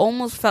there. I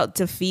almost felt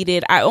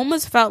defeated. I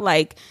almost felt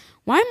like,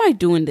 why am I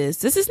doing this?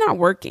 This is not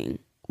working.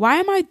 Why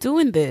am I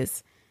doing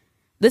this?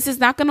 This is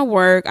not going to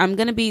work. I'm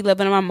going to be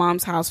living in my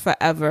mom's house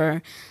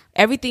forever.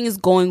 Everything is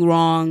going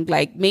wrong.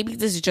 Like, maybe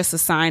this is just a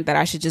sign that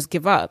I should just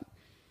give up.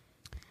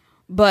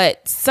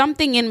 But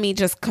something in me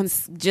just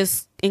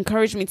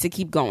encouraged me to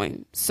keep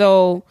going.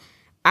 So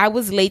I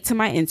was late to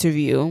my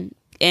interview.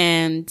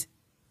 And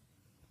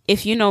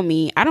if you know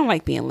me, I don't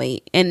like being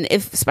late. And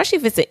especially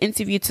if it's an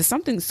interview to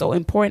something so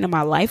important in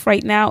my life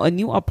right now, a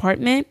new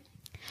apartment,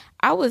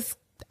 I was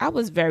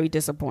very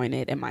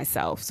disappointed in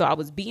myself. So I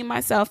was beating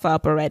myself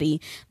up already,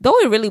 though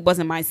it really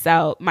wasn't my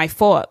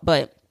fault,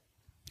 but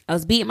I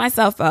was beating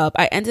myself up.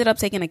 I ended up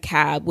taking a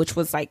cab, which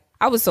was like,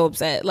 I was so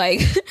upset.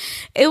 Like,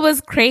 it was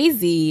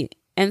crazy.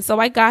 And so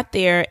I got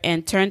there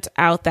and turned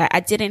out that I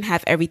didn't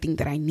have everything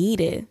that I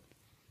needed.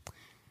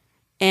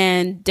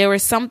 And there were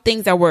some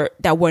things that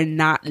were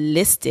not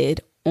listed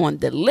on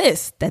the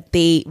list that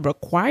they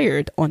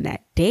required on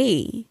that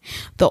day.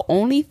 The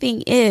only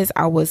thing is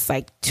I was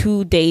like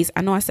 2 days.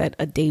 I know I said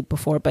a day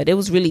before, but it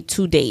was really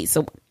 2 days.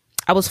 So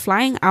I was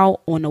flying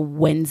out on a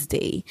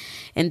Wednesday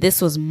and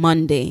this was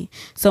Monday.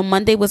 So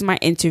Monday was my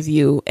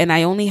interview and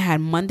I only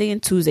had Monday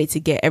and Tuesday to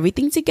get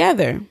everything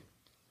together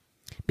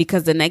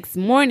because the next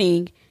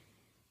morning,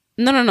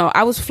 no,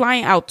 I was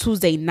flying out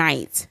Tuesday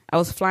night.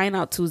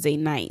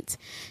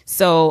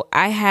 So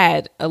I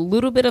had a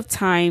little bit of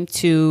time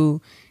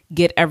to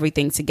get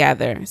everything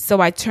together.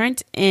 So I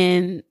turned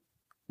in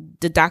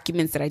the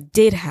documents that I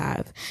did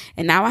have.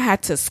 And now I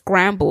had to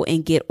scramble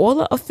and get all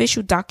the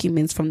official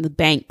documents from the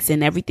banks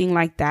and everything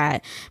like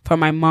that. For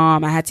my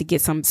mom, I had to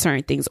get some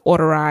certain things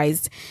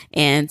authorized.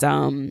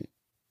 And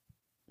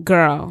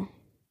girl,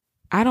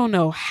 I don't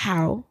know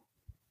how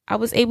I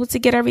was able to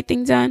get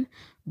everything done,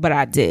 but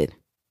I did.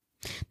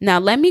 Now,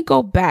 let me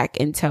go back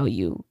and tell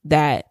you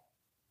that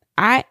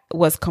I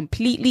was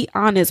completely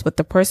honest with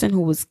the person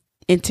who was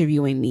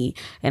interviewing me.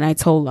 And I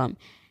told them,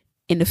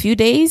 in a few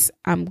days,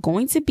 I'm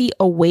going to be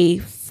away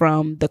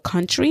from the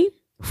country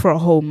for a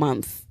whole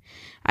month.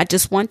 I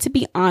just want to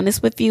be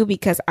honest with you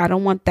because I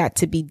don't want that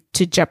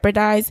to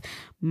jeopardize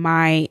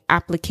my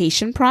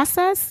application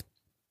process.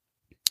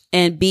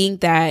 And being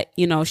that,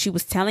 she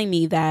was telling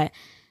me that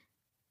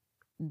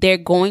they're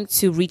going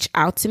to reach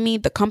out to me.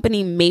 The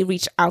company may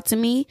reach out to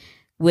me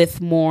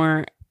with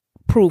more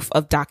proof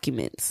of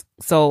documents.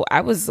 So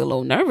I was a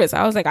little nervous.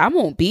 I was like, I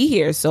won't be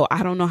here. So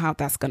I don't know how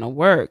that's going to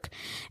work.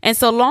 And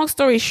so long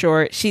story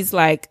short, she's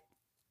like,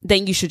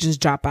 then you should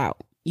just drop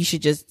out. You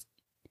should just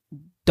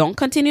don't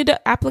continue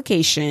the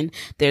application.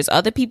 There's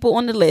other people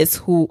on the list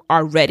who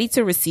are ready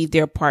to receive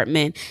their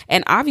apartment.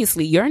 And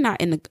obviously you're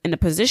not in a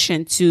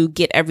position to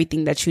get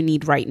everything that you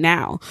need right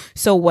now.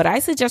 So what I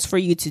suggest for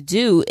you to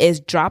do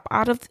is drop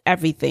out of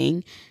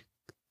everything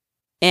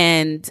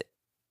and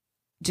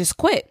just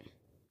quit.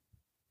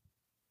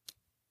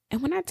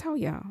 And when I tell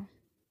y'all,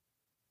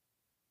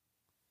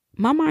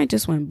 my mind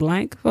just went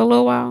blank for a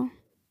little while.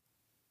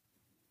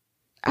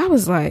 I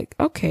was like,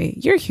 okay,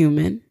 you're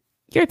human.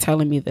 You're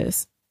telling me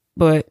this,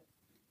 but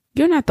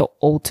you're not the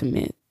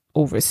ultimate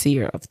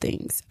overseer of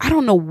things. I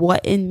don't know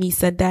what in me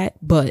said that,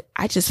 but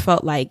I just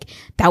felt like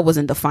that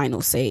wasn't the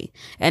final say.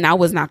 And I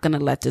was not going to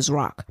let this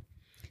rock.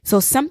 So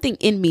something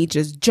in me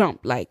just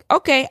jumped like,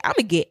 okay, I'm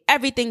going to get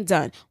everything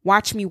done.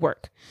 Watch me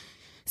work.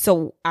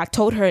 So I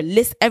told her,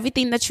 list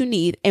everything that you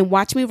need and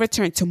watch me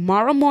return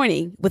tomorrow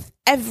morning with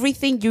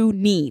everything you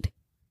need.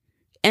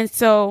 And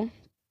so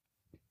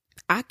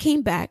I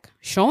came back.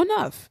 Sure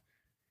enough,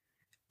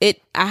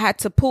 I had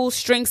to pull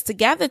strings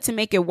together to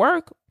make it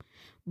work,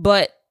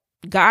 but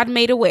God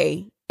made a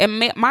way.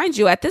 And mind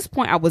you, at this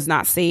point, I was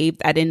not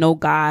saved. I didn't know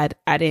God.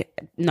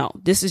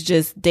 This is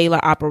just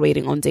Dayla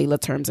operating on Dayla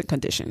terms and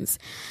conditions.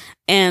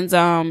 And,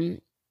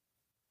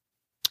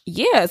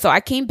 so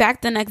I came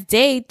back the next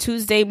day,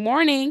 Tuesday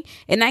morning,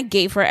 and I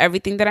gave her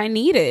everything that I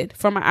needed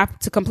for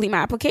to complete my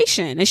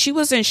application. And she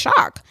was in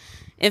shock.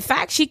 In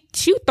fact, she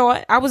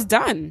thought I was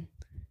done.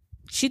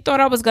 She thought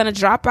I was going to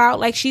drop out,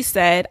 like she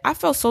said. I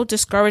felt so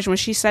discouraged when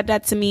she said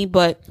that to me,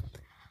 but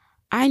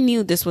I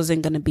knew this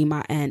wasn't going to be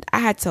my end. I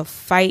had to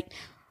fight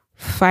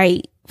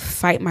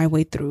my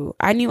way through.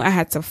 I knew I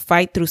had to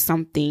fight through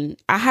something.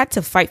 I had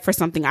to fight for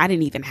something I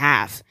didn't even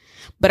have.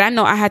 But I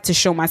know I had to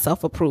show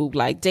myself approved.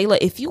 Like, Dayla,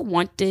 if you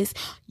want this,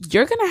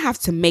 you're going to have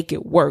to make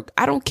it work.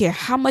 I don't care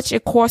how much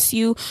it costs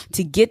you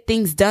to get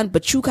things done,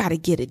 but you got to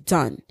get it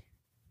done.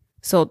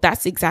 So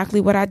that's exactly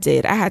what I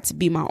did. I had to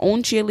be my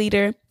own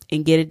cheerleader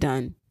and get it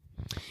done.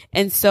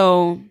 And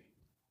so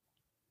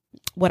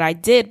what I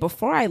did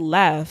before I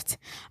left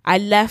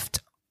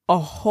a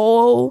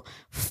whole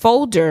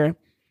folder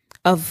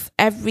of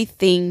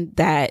everything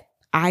that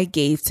I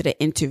gave to the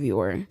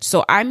interviewer.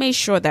 So I made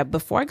sure that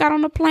before I got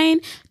on the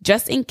plane,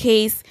 just in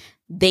case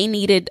they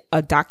needed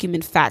a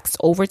document faxed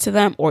over to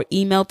them or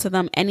emailed to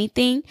them,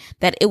 anything,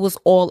 that it was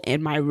all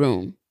in my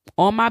room,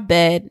 on my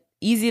bed,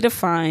 easy to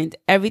find.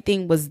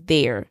 Everything was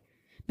there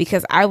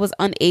because I was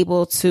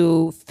unable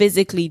to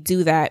physically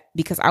do that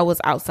because I was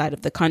outside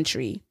of the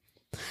country.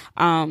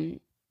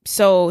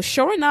 So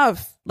sure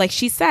enough, like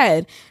she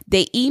said,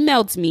 they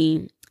emailed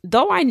me,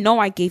 though I know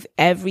I gave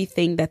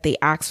everything that they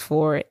asked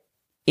for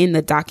in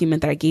the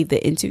document that I gave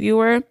the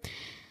interviewer.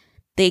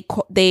 They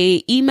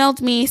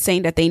emailed me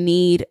saying that they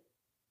need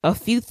a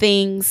few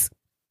things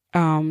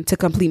to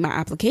complete my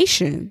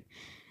application.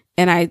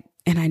 And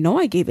I know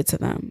I gave it to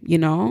them,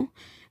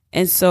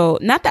 And so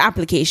not the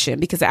application,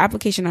 because the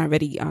application I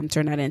already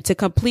turned that in, to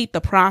complete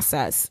the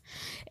process.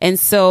 And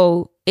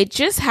so it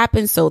just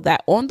happened so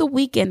that on the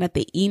weekend that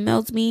they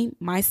emailed me,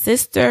 my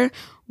sister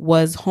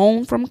was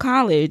home from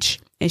college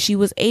and she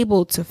was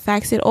able to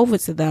fax it over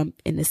to them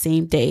in the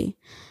same day.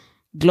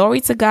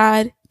 Glory to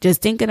God.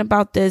 Just thinking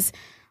about this,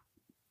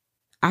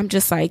 I'm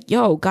just like,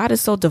 yo, God is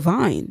so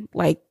divine.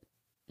 Like,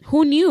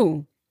 who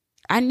knew?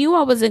 I knew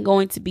I wasn't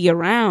going to be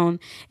around,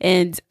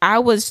 and I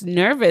was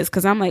nervous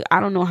because I'm like, I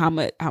don't know how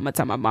much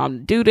time my mom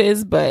to do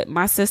this, but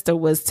my sister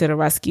was to the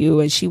rescue,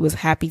 and she was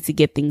happy to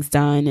get things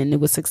done, and it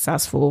was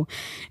successful,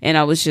 and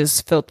I was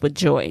just filled with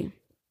joy.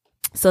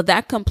 So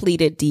that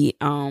completed the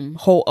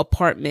whole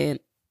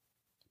apartment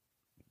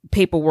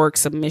paperwork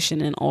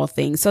submission and all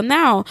things. So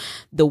now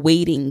the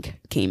waiting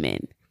came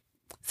in.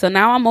 So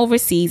now I'm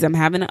overseas. I'm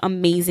having an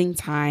amazing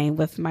time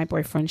with my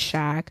boyfriend,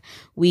 Shaq.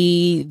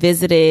 We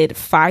visited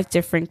 5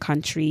 different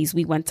countries.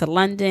 We went to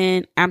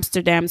London,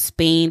 Amsterdam,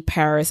 Spain,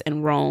 Paris,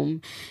 and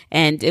Rome.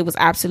 And it was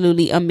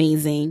absolutely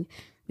amazing.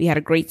 We had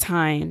a great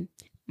time.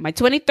 My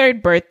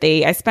 23rd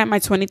birthday, I spent my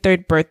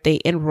 23rd birthday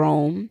in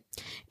Rome,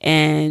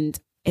 and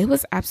it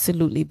was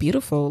absolutely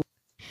beautiful.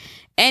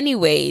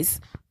 Anyways,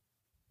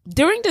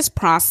 during this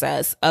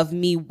process of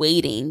me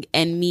waiting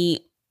and me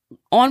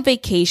on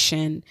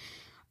vacation,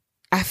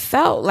 I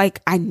felt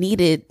like I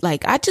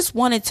just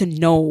wanted to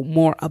know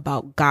more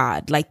about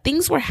God. Like,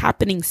 things were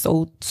happening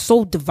so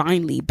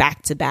divinely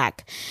back to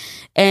back.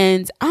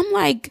 And I'm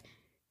like,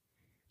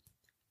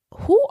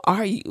 who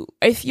are you?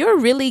 If you're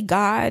really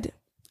God,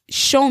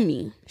 show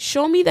me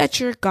that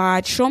you're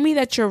God. Show me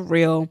that you're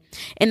real.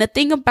 And the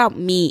thing about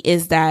me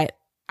is that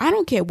I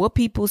don't care what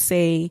people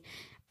say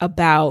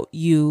about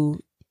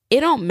you.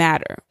 It don't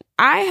matter.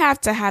 I have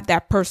to have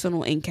that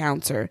personal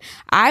encounter.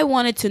 I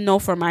wanted to know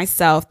for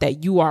myself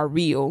that you are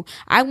real.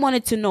 I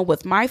wanted to know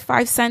with my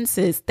 5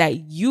 senses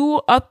that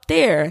you up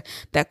there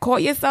that call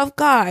yourself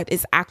God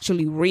is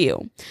actually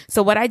real.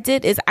 So what I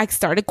did is I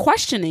started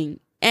questioning,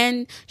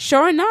 and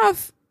sure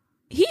enough,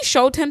 he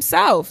showed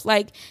himself.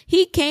 Like,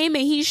 he came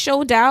and he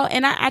showed out,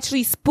 and I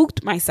actually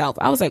spooked myself.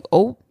 I was like,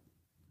 oh,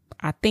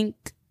 I think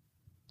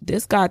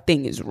this God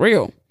thing is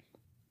real.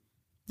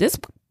 This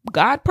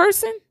God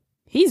person,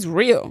 he's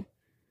real.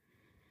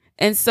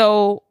 And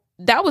so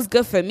that was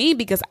good for me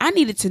because I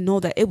needed to know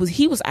that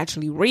he was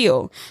actually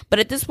real. But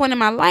at this point in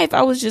my life,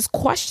 I was just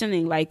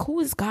questioning, like,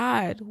 who is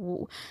God?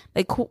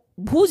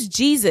 Who's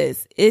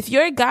Jesus? If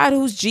you're God,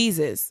 who's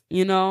Jesus?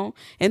 You know?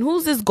 And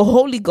who's this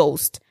Holy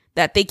Ghost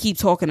that they keep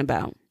talking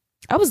about?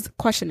 I was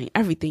questioning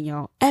everything,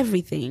 y'all.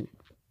 Everything.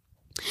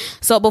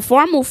 So before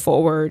I move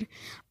forward,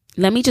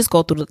 let me just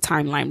go through the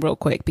timeline real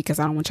quick because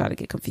I don't want y'all to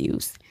get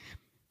confused.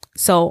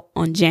 So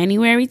on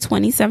January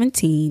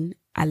 2017,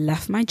 I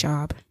left my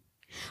job.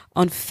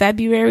 On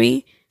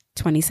February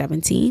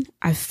 2017,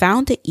 I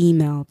found the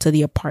email to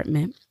the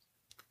apartment,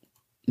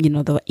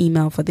 the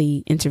email for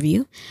the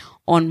interview.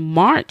 On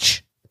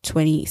March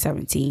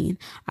 2017,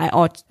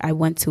 I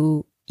went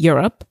to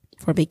Europe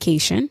for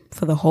vacation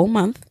for the whole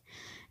month,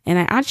 and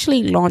I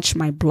actually launched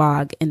my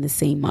blog in the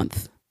same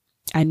month.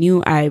 I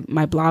knew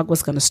my blog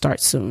was going to start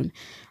soon,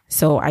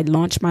 so I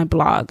launched my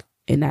blog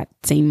in that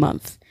same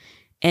month.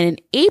 And in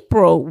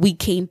April, we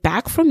came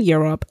back from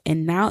Europe,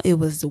 and now it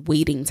was the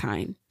waiting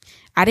time.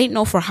 I didn't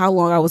know for how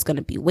long I was going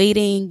to be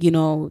waiting.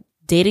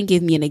 They didn't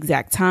give me an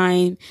exact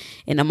time.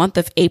 In the month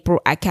of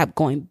April, I kept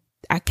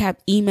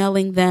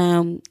emailing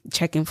them,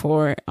 checking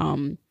for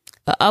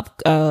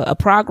a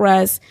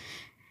progress.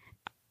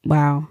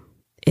 Wow.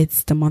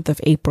 It's the month of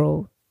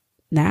April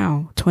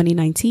now,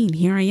 2019.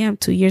 Here I am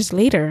 2 years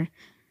later.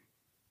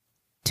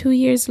 2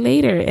 years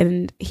later.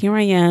 And here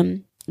I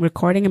am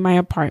recording in my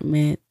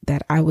apartment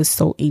that I was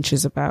so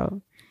anxious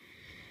about.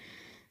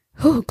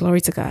 Whew,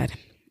 glory to God.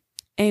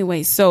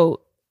 Anyway,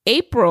 so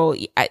April,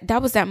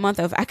 that was that month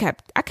of I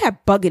kept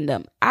bugging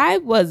them. I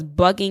was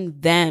bugging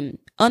them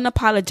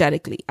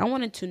unapologetically. I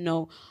wanted to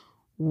know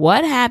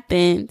what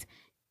happened.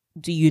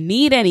 Do you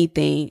need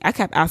anything? I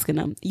kept asking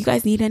them, you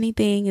guys need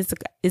anything?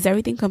 Is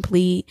everything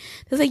complete?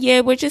 They're like,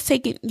 yeah, we're just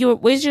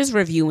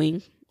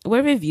reviewing.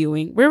 We're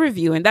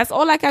reviewing. That's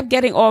all I kept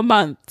getting all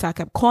month. So I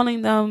kept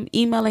calling them,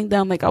 emailing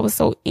them. Like, I was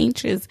so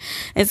anxious.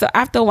 And so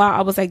after a while,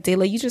 I was like,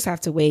 Dayla, you just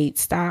have to wait.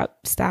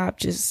 Stop.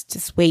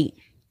 Just wait.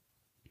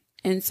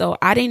 And so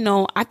I didn't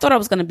know. I thought I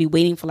was going to be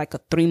waiting for like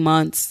 3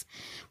 months,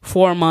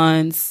 4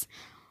 months.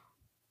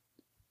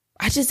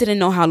 I just didn't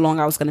know how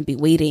long I was going to be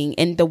waiting.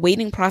 And the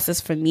waiting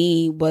process for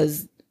me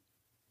was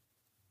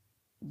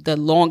the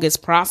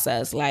longest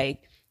process.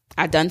 Like,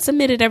 I done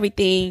submitted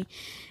everything,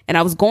 and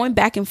I was going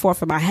back and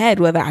forth in my head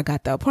whether I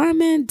got the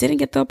apartment, didn't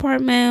get the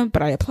apartment,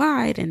 but I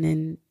applied, and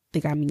then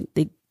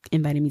they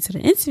invited me to the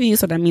interview.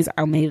 So that means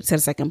I made it to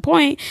the second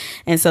point.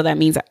 And so that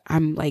means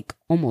I'm like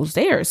almost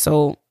there.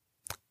 So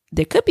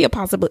there could be a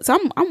possibility. So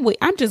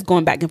I'm just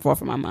going back and forth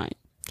in my mind.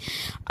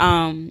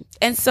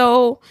 And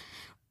so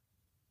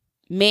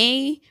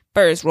May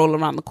 1st roll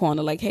around the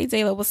corner like, hey,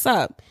 Dayla, what's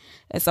up?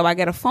 And so I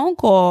get a phone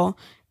call,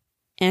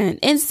 and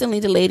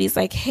instantly the lady's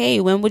like, hey,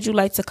 when would you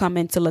like to come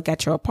in to look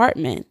at your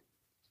apartment?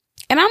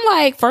 And I'm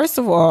like, first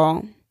of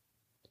all,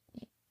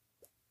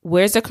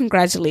 where's the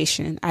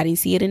congratulation? I didn't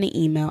see it in the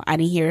email. I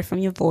didn't hear it from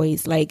your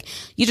voice. Like,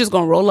 you just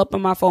gonna roll up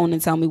on my phone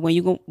and tell me when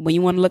you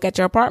want to look at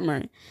your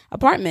apartment.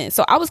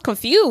 So I was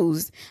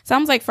confused. So I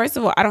was like, first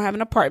of all, I don't have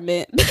an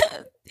apartment.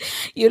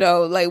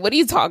 Like, what are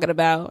you talking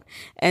about?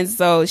 And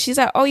so she's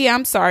like, oh yeah,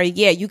 I'm sorry.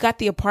 Yeah, you got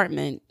the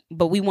apartment,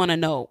 but we want to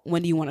know,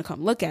 when do you want to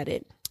come look at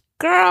it?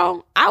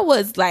 Girl, I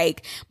was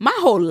like, my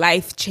whole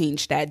life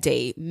changed that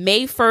day.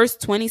 May 1st,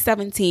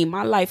 2017,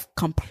 my life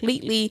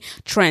completely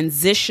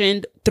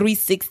transitioned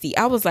 360.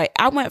 I was like,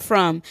 I went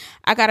from,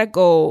 I gotta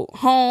go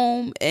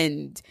home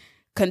and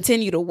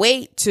continue to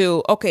wait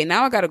to, okay,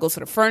 now I gotta go to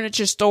the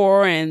furniture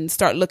store and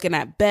start looking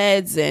at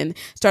beds and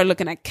start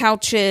looking at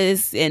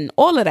couches and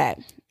all of that.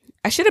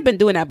 I should have been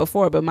doing that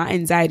before, but my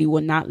anxiety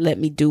would not let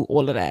me do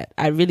all of that.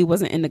 I really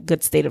wasn't in a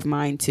good state of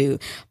mind to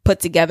put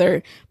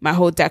together my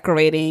whole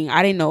decorating.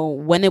 I didn't know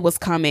when it was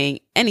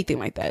coming, anything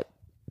like that.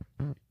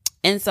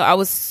 And so I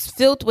was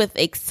filled with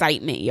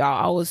excitement,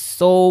 y'all. I was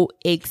so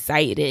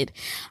excited.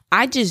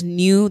 I just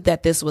knew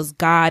that this was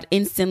God.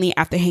 Instantly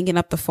after hanging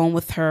up the phone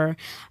with her,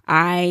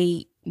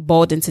 I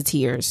bawled into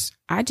tears.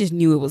 I just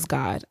knew it was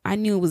God. I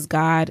knew it was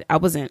God. I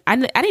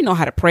didn't know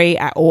how to pray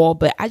at all,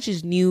 but I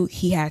just knew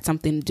he had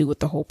something to do with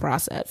the whole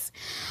process.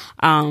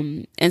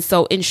 And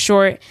so in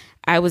short,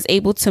 I was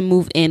able to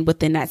move in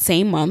within that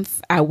same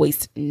month. I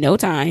wasted no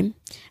time.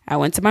 I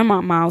went to my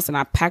mom's house and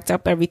I packed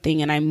up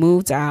everything and I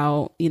moved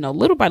out,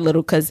 little by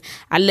little, because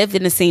I lived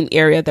in the same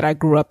area that I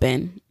grew up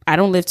in. I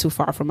don't live too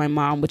far from my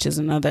mom, which is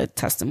another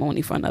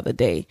testimony for another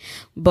day.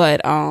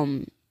 But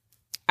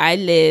I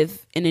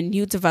live in a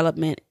new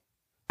development.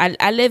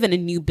 I live in a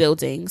new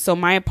building. So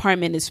my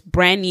apartment is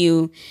brand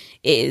new.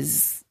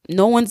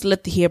 No one's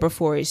lived here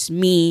before. It's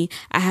me.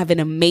 I have an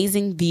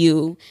amazing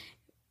view.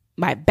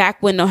 My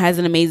back window has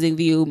an amazing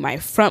view. My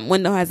front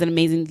window has an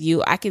amazing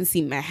view. I can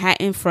see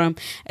Manhattan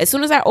as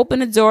soon as I open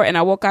the door and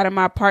I walk out of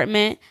my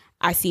apartment,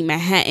 I see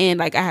Manhattan.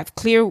 Like, I have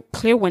clear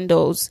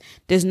windows.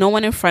 There's no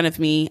one in front of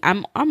me.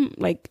 I'm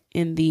like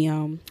in the,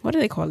 what do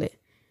they call it?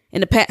 In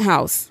the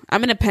penthouse.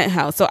 I'm in a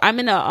penthouse. So I'm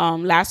in the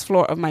last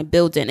floor of my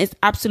building. It's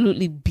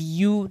absolutely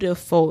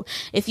beautiful.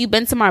 If you've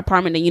been to my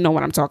apartment, then you know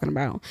what I'm talking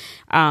about.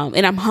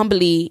 And I'm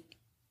humbly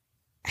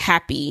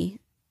happy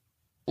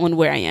on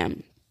where I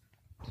am.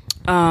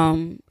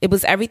 It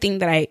was everything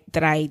that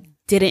I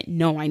didn't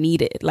know I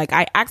needed. Like,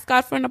 I asked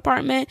God for an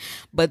apartment,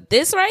 but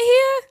this right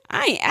here,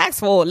 I ain't asked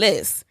for all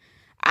this.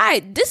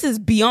 This is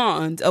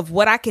beyond of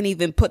what I can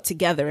even put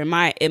together in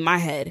my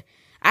head.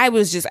 I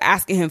was just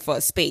asking him for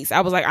a space.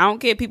 I was like, I don't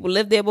care if people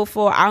lived there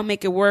before. I'll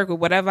make it work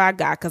with whatever I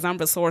got because I'm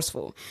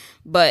resourceful.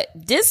 But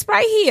this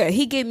right here,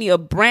 he gave me a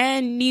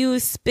brand new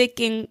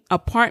spicking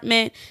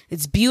apartment.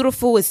 It's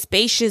beautiful. It's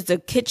spacious. The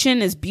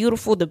kitchen is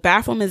beautiful. The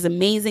bathroom is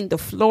amazing. The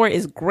floor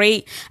is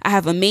great. I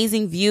have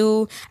amazing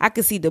view. I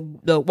could see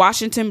the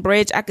Washington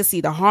Bridge. I could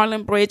see the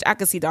Harlem Bridge. I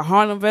could see the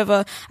Harlem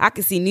River. I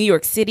could see New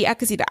York City. I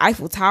could see the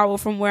Eiffel Tower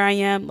from where I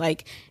am.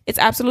 Like, it's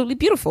absolutely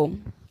beautiful.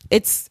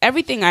 It's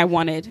everything I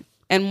wanted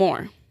and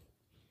more.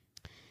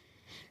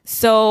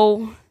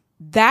 So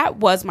that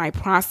was my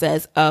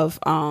process of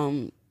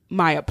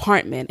my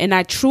apartment. And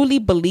I truly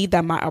believe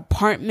that my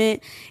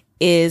apartment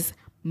is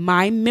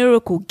my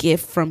miracle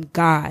gift from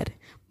God.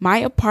 My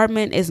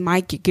apartment is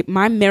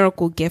my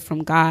miracle gift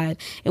from God,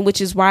 and which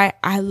is why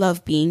I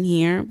love being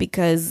here,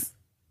 because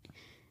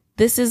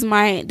this is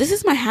my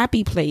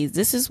happy place.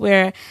 This is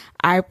where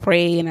I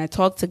pray and I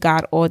talk to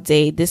God all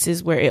day. This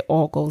is where it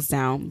all goes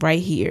down, right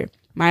here.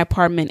 My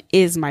apartment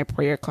is my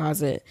prayer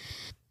closet.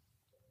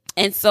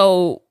 And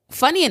so,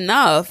 funny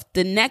enough,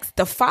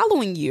 the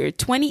following year,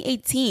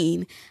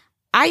 2018,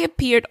 I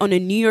appeared on the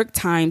New York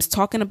Times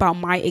talking about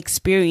my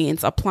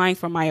experience applying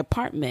for my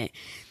apartment.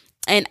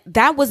 And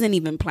that wasn't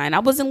even planned. I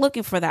wasn't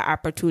looking for that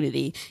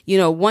opportunity.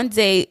 One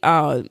day,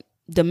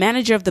 the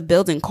manager of the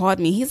building called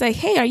me. He's like,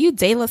 "Hey, are you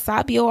De La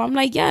Sabio?" I'm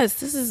like, "Yes,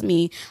 this is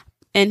me."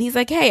 And he's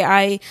like, "Hey,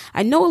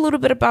 I know a little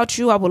bit about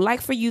you. I would like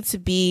for you to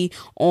be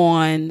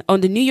on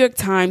the New York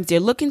Times.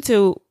 They're looking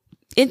to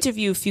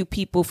interview a few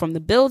people from the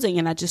building,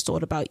 and I just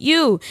thought about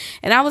you."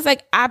 And I was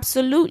like,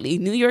 "Absolutely.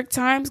 New York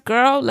Times,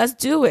 girl, let's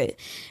do it."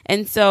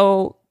 And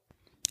so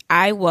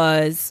I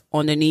was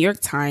on the New York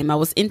Times. I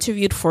was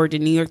interviewed for the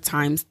New York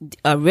Times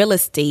real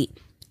estate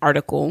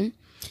article,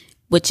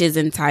 which is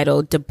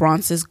entitled "The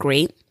Bronx is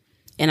Great."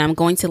 And I'm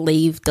going to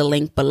leave the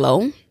link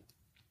below.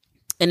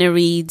 And it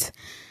reads,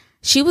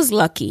 "She was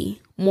lucky.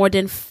 More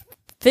than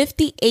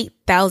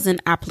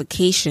 58,000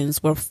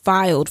 applications were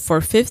filed for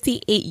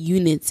 58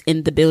 units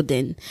in the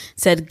building,"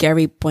 said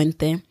Gary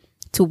Puente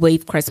to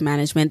Wavecrest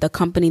Management, the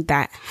company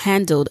that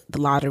handled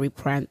the lottery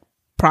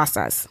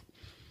process.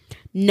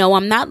 "No,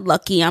 I'm not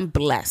lucky. I'm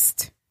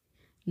blessed."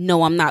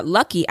 No, I'm not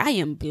lucky. I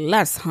am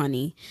blessed,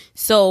 honey.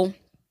 So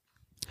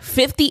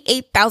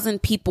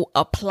 58,000 people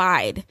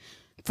applied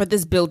for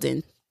this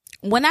building.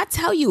 When I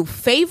tell you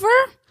favor,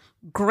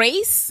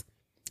 grace,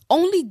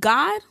 only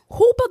God,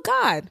 who but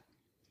God?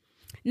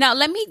 Now,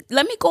 let me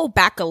go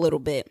back a little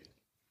bit.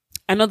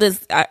 I know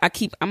this,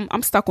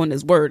 I'm stuck on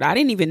this word. I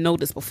didn't even know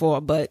this before,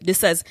 but this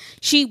says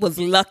she was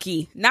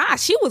lucky. Nah,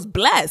 she was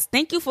blessed.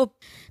 Thank you for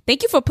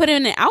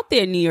putting it out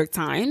there, New York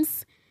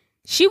Times.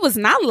 She was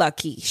not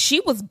lucky. She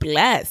was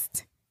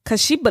blessed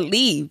because she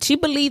believed. She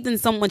believed in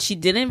someone she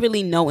didn't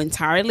really know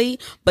entirely,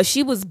 but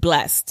she was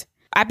blessed.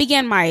 I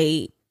began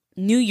my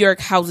New York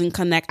Housing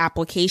Connect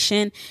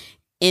application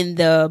in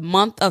the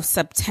month of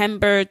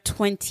September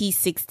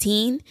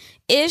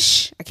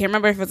 2016-ish. I can't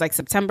remember if it was like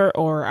September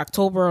or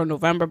October or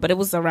November, but it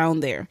was around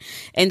there.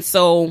 And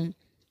so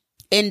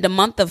in the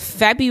month of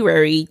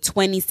February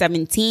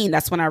 2017,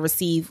 that's when I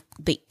received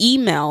the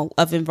email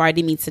of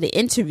inviting me to the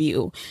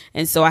interview.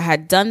 And so I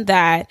had done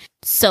that.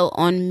 So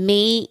on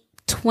May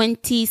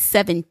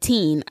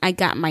 2017, I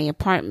got my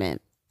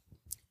apartment.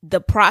 The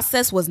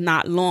process was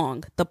not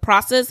long. The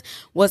process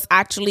was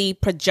actually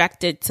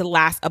projected to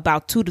last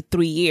about 2 to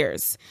 3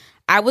 years.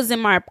 I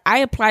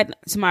applied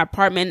to my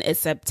apartment in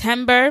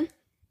September.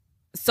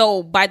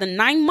 So by the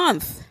 9th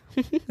month,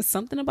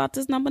 something about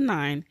this number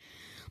 9,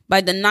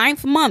 by the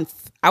 9th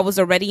month, I was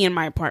already in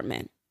my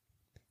apartment.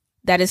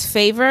 That is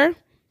favor.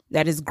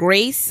 That is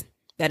grace.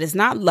 That is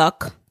not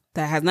luck.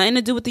 That has nothing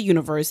to do with the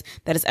universe.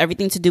 That is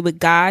everything to do with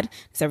God.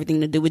 It's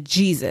everything to do with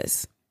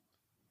Jesus.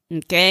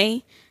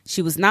 Okay?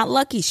 She was not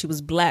lucky. She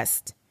was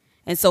blessed.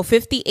 And so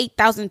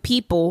 58,000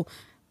 people,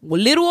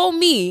 little old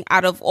me,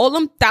 out of all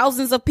them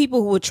thousands of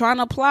people who were trying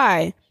to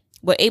apply,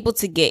 were able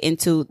to get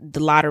into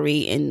the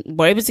lottery and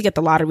were able to get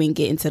the lottery and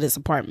get into this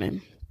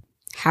apartment.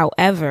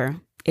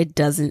 However, it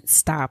doesn't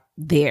stop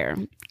there.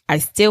 I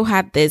still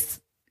had this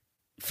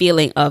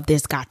feeling of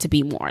there's got to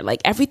be more.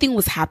 Like everything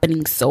was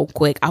happening so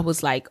quick. I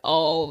was like,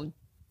 oh,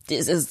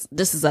 this is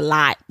a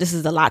lot. This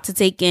is a lot to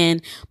take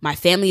in. My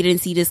family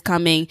didn't see this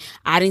coming.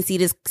 I didn't see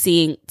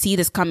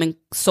this coming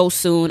so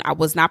soon. I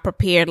was not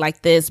prepared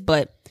like this.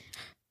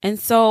 And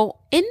so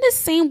in the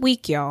same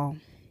week, y'all,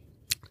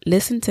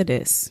 listen to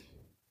this.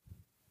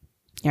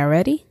 Y'all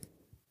ready?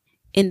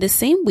 In the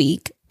same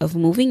week of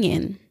moving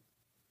in,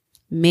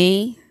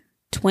 May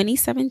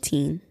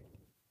 2017,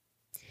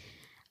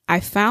 I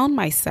found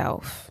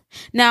myself.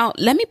 Now,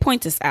 let me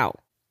point this out.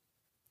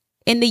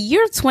 In the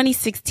year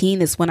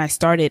 2016 is when I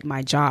started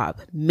my job,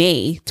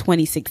 May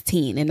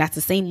 2016, and that's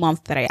the same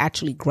month that I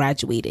actually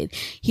graduated.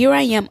 Here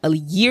I am a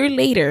year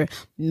later,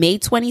 May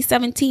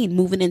 2017,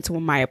 moving into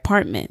my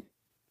apartment.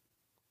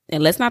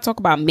 And let's not talk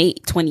about May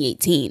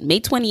 2018. May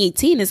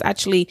 2018 is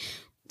actually,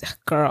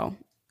 girl,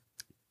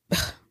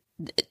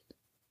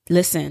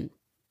 listen,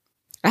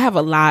 I have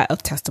a lot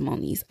of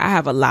testimonies. I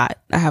have a lot.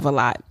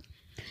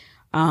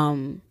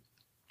 And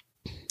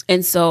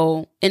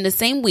so in the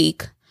same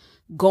week,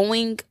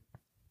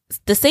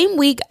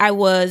 I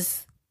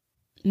was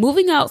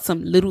moving out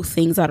some little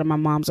things out of my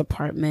mom's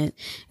apartment,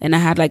 and I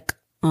had like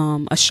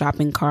a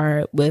shopping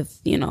cart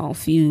with, a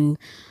few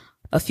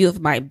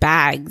of my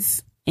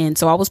bags. And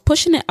so I was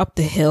pushing it up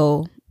the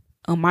hill.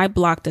 On my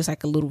block, there's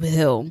like a little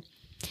hill,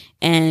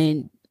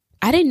 and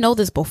I didn't know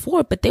this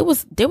before, but there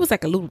was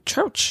like a little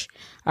church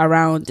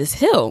around this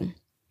hill.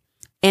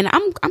 And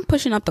I'm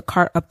pushing up the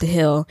cart up the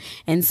hill.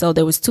 And so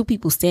there was 2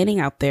 people standing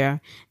out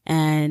there,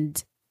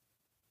 and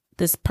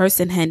this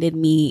person handed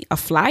me a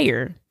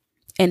flyer,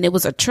 and it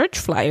was a church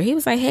flyer. He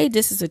was like, hey,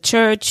 this is a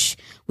church.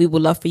 We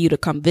would love for you to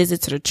come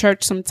visit to the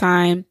church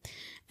sometime.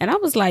 And I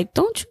was like,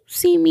 don't you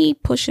see me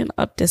pushing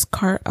up this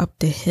cart up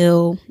the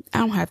hill? I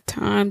don't have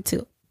time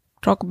to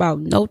talk about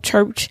no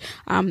church.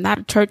 I'm not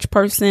a church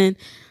person.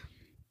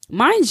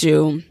 Mind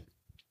you,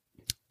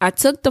 I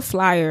took the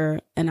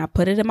flyer and I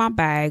put it in my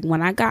bag.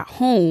 When I got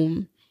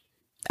home,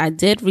 I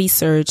did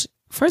research.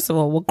 First of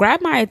all, what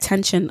grabbed my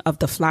attention of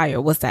the flyer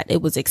was that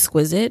it was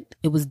exquisite.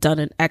 It was done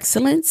in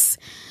excellence.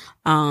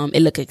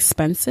 It looked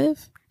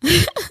expensive.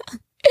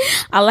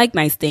 I like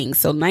nice things,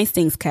 so nice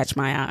things catch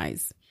my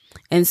eyes.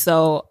 And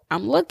so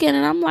I'm looking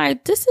and I'm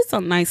like, this is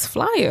a nice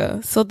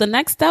flyer. So the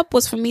next step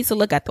was for me to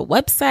look at the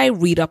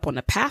website, read up on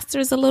the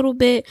pastors a little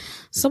bit.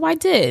 So I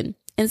did.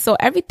 And so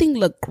everything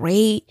looked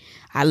great.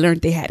 I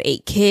learned they had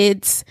 8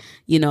 kids.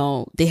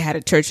 They had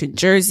a church in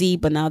Jersey,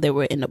 but now they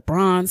were in the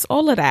Bronx.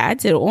 All of that. I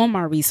did all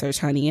my research,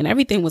 honey, and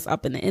everything was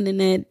up in the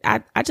internet.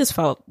 I just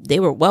felt they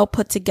were well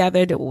put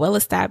together. They were well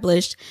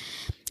established.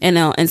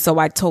 And so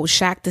I told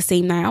Shaq the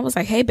same night, I was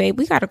like, hey, babe,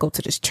 we got to go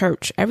to this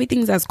church.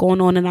 Everything that's going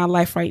on in our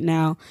life right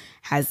now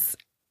has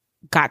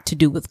got to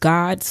do with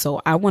God.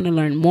 So I want to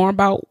learn more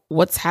about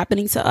what's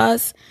happening to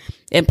us.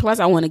 And plus,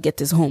 I want to get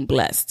this home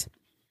blessed.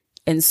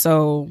 And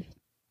so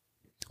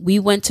we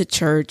went to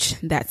church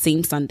that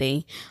same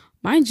Sunday.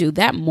 Mind you,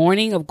 that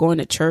morning of going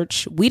to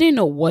church, we didn't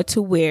know what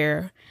to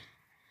wear.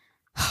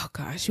 Oh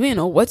gosh, we didn't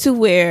know what to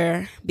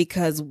wear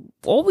because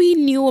all we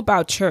knew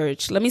about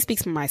church, let me speak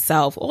for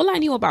myself. All I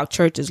knew about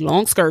church is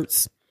long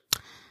skirts,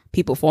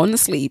 people falling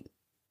asleep,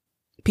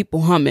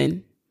 people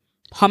humming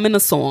a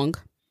song,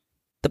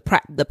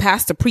 the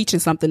pastor preaching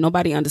something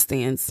nobody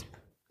understands,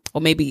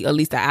 or maybe at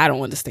least that I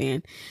don't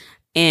understand,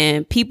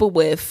 and people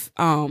with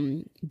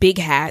big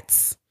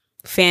hats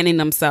fanning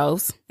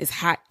themselves. It's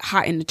hot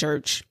in the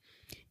church,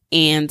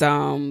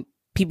 and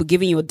people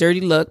giving you a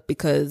dirty look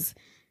because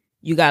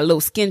you got a little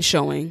skin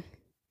showing.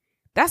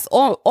 That's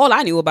all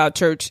I knew about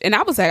church. And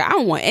I was like, I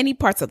don't want any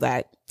parts of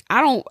that.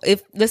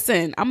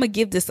 Listen, I'm going to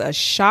give this a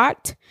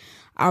shot.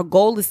 Our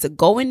goal is to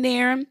go in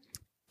there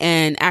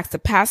and ask the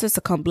pastors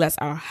to come bless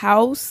our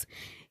house,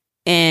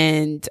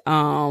 and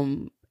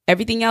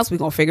everything else, we're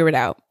going to figure it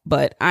out.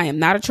 But I am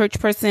not a church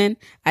person.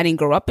 I didn't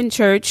grow up in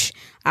church.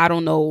 I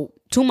don't know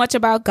too much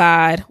about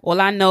God. All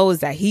I know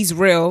is that he's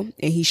real,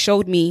 and he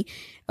showed me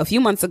a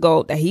few months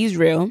ago that he's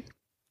real,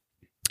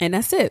 and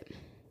that's it.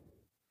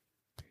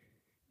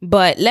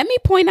 But let me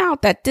point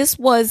out that this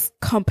was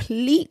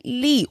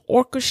completely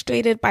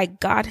orchestrated by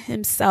God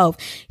himself.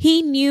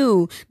 He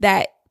knew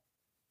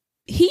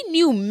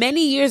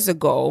many years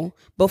ago,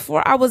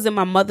 before I was in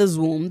my mother's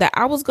womb, that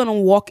I was going to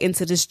walk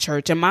into this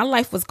church and my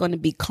life was going to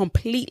be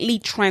completely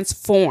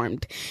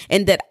transformed.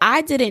 And that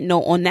I didn't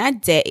know on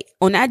that day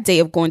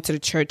of going to the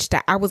church,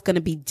 that I was going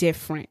to be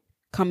different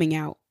coming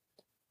out.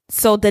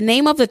 So the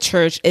name of the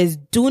church is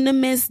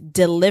Dunamis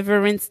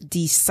Deliverance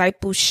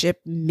Discipleship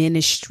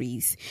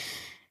Ministries.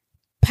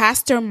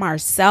 Pastor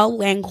Marcel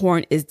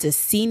Langhorne is the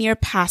senior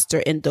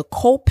pastor, and the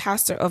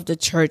co-pastor of the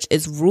church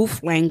is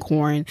Ruth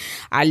Langhorne.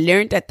 I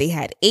learned that they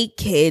had 8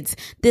 kids.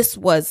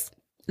 I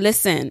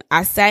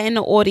sat in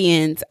the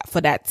audience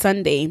for that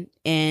Sunday,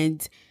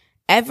 and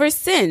ever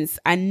since,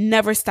 I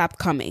never stopped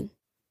coming.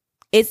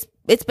 It's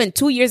been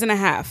 2 years and a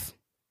half,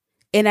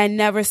 and I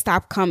never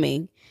stopped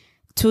coming.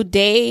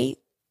 Today,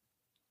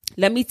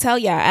 let me tell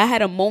ya, I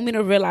had a moment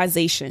of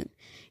realization.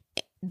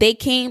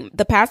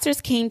 The pastors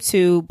came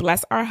to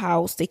bless our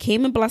house. They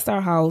came and blessed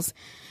our house.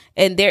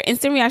 And their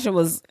instant reaction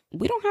was,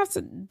 we don't have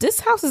to, this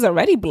house is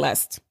already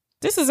blessed.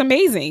 This is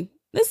amazing.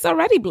 This is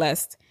already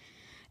blessed.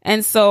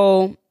 And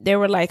so they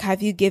were like,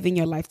 have you given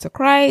your life to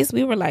Christ?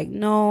 We were like,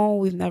 no,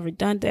 we've never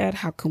done that.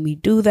 How can we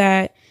do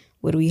that?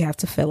 What do we have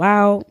to fill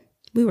out?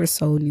 We were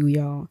so new,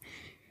 y'all.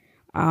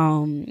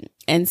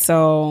 And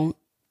so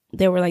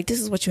they were like,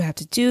 this is what you have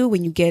to do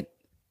when you get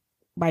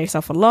by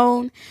yourself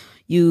alone.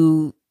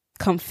 You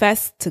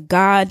confess to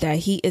God that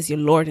he is your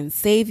Lord and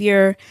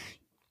Savior.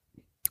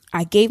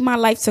 I gave my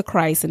life to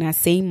Christ in that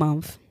same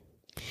month.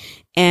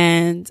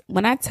 And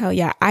when I tell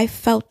you, I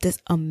felt this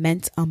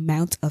immense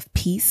amount of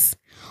peace.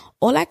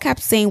 All I kept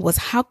saying was,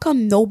 how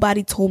come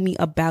nobody told me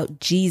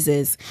about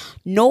Jesus?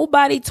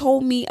 Nobody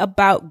told me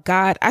about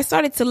God. I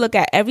started to look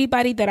at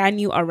everybody that I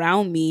knew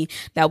around me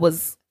that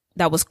was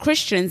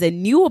Christians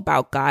and knew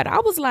about God. I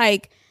was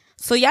like,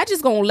 so y'all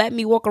just gonna let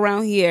me walk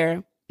around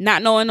here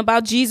not knowing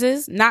about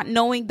Jesus, not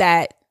knowing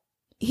that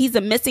he's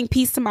a missing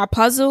piece to my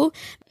puzzle.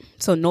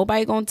 So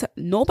nobody's going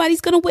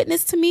to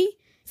witness to me.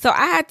 So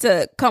I had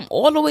to come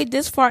all the way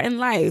this far in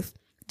life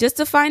just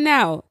to find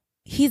out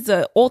he's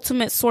the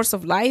ultimate source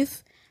of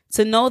life,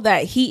 to know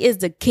that he is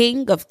the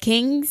King of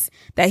Kings,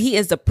 that he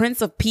is the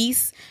Prince of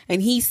Peace,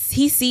 and he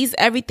sees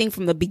everything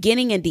from the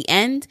beginning and the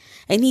end,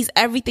 and he's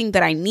everything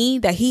that I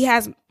need, that he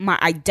has my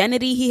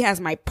identity, he has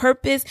my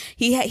purpose,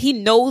 he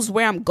knows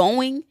where I'm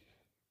going.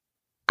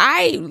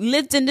 I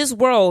lived in this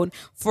world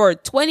for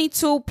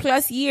 22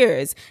 plus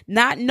years,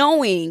 not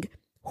knowing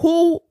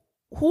who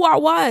I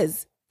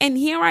was. And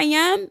here I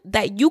am,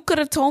 that you could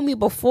have told me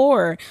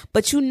before,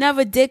 but you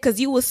never did, because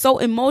you were so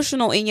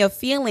emotional in your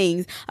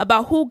feelings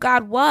about who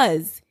God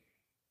was.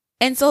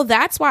 And so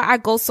that's why I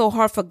go so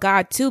hard for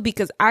God too,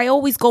 because I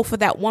always go for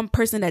that one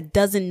person that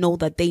doesn't know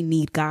that they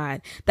need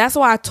God. That's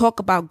why I talk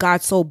about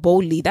God so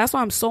boldly. That's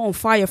why I'm so on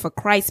fire for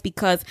Christ,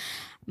 because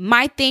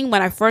my thing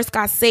when I first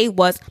got saved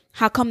was,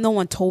 how come no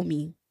one told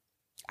me?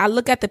 I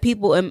look at the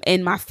people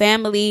in my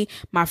family,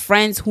 my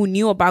friends who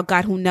knew about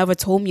God, who never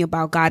told me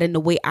about God in the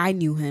way I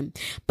knew him.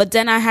 But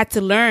then I had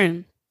to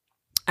learn.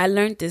 I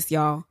learned this,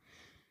 y'all.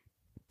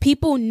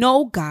 People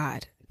know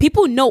God.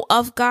 People know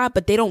of God,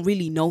 but they don't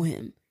really know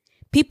him.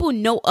 People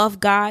know of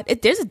God.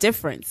 There's a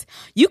difference.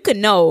 You can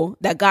know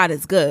that God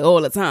is good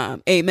all the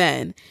time.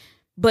 Amen.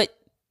 But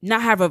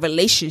not have a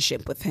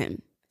relationship with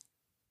him.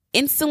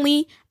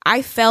 Instantly,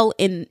 I fell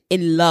in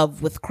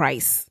love with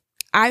Christ.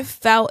 I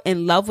fell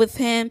in love with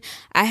him.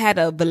 I had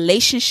a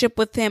relationship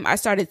with him. I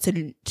started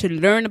to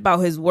learn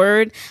about his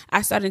word.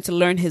 I started to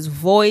learn his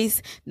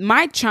voice.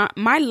 My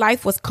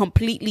life was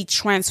completely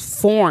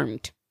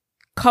transformed.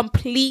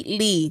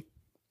 Completely.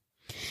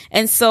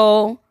 And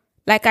so,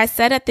 like I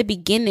said at the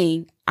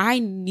beginning, I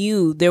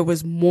knew there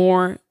was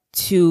more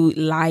to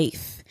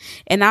life.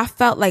 And I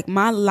felt like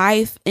my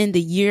life in the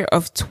year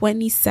of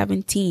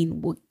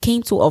 2017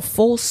 came to a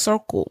full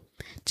circle.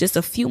 Just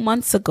a few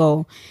months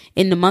ago,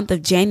 in the month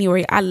of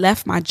January, I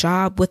left my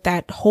job with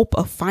that hope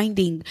of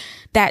finding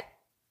that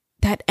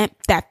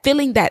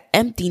feeling, that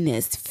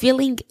emptiness,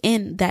 filling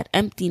in that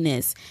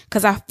emptiness.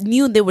 Because I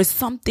knew there was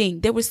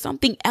something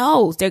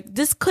else.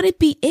 This couldn't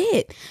be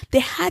it.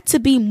 There had to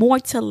be more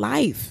to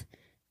life.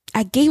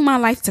 I gave my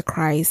life to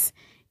Christ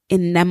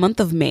in that month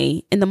of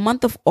May. In the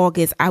month of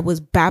August, I was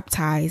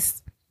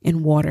baptized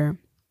in water,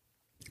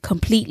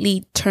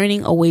 completely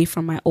turning away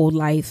from my old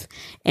life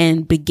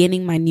and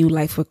beginning my new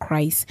life with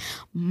Christ.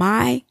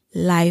 My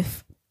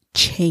life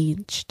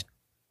changed.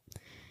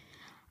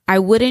 I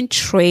wouldn't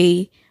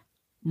trade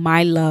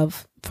my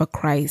love for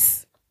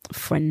Christ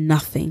for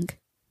nothing.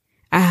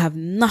 I have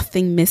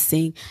nothing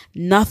missing,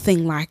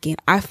 nothing lacking.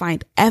 I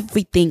find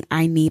everything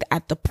I need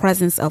at the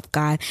presence of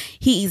God.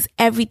 He is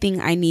everything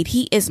I need.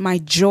 He is my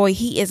joy.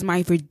 He is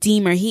my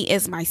redeemer. He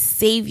is my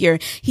savior.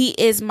 He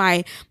is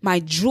my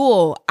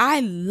jewel.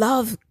 I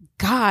love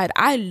God.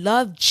 I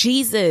love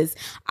Jesus.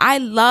 I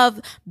love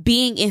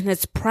being in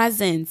his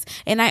presence.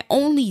 And I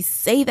only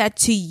say that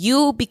to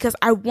you because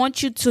I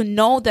want you to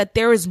know that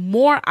there is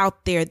more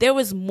out there. There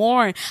is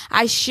more.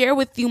 I share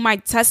with you my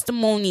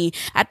testimony.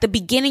 At the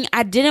beginning,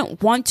 I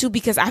didn't want to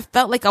because I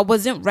felt like I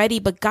wasn't ready,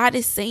 but God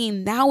is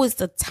saying now is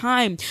the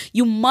time.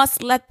 You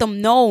must let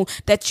them know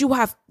that you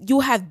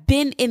have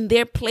been in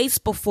their place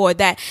before,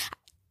 that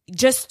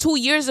just 2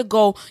 years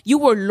ago, you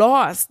were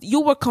lost.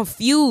 You were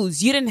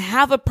confused. You didn't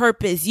have a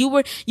purpose. You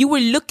were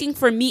looking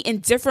for me in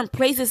different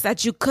places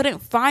that you couldn't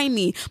find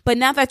me. But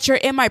now that you're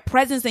in my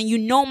presence and you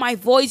know my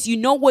voice, you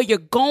know where you're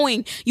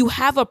going. You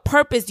have a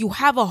purpose. You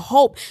have a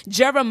hope.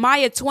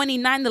 Jeremiah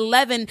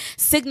 29:11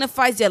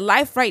 signifies your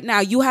life right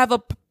now.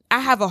 I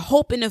have a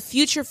hope in the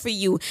future for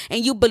you,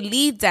 and you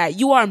believe that.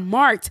 You are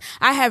marked.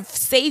 I have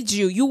saved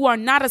you. You are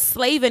not a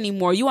slave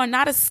anymore. You are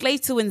not a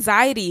slave to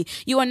anxiety.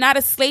 You are not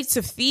a slave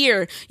to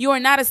fear. You are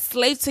not a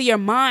slave to your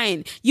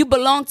mind. You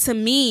belong to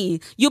me.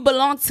 You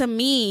belong to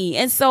me.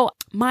 And so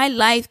my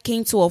life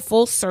came to a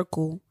full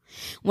circle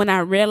when I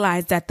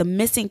realized that the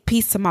missing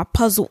piece to my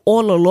puzzle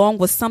all along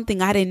was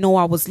something I didn't know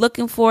I was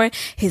looking for.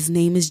 His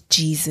name is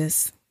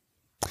Jesus.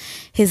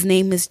 His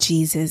name is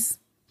Jesus.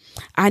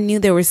 I knew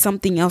there was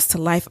something else to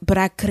life, but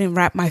I couldn't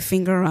wrap my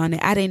finger on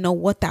it. I didn't know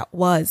what that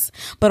was.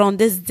 But on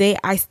this day,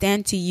 I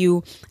stand to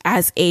you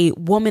as a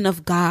woman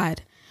of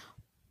God,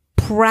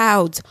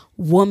 proud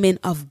woman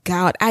of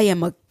God. I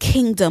am a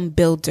kingdom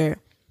builder.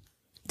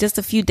 Just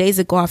a few days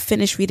ago, I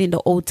finished reading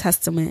the Old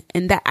Testament,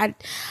 and that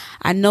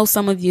I know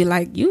some of you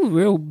like, you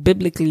real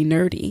biblically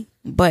nerdy,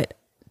 but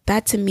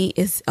that to me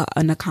is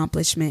an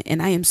accomplishment,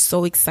 and I am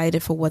so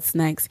excited for what's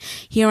next.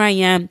 Here I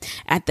am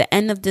at the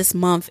end of this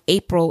month,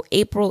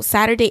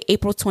 Saturday,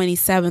 April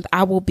 27th.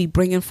 I will be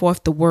bringing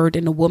forth the word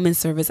in a women's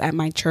service at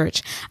my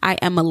church. I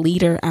am a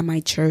leader at my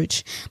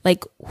church.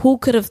 Like who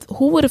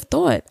would have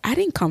thought? I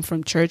didn't come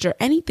from church or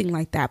anything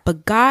like that,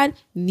 but God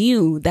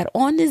knew that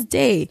on this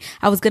day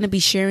I was going to be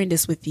sharing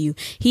this with you.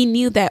 He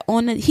knew that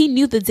he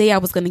knew the day I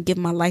was going to give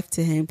my life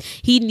to him.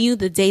 He knew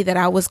the day that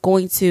I was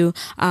going to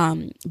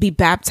be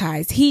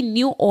baptized. He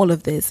knew all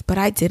of this, but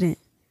I didn't.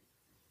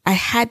 I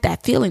had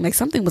that feeling like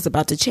something was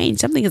about to change.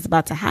 Something is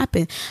about to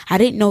happen. I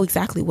didn't know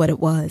exactly what it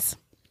was.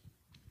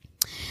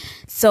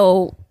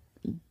 So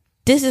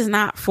this is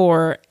not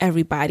for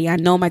everybody. I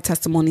know my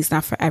testimony is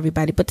not for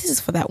everybody, but this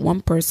is for that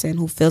one person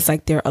who feels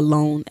like they're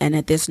alone and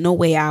that there's no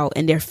way out,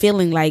 and they're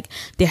feeling like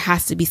there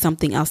has to be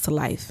something else to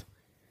life.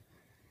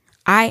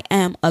 I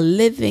am a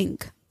living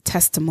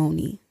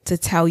testimony to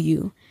tell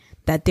you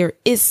that there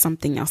is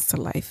something else to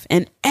life,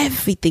 and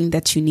everything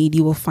that you need,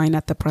 you will find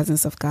at the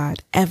presence of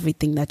God,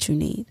 everything that you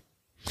need.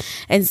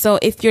 And so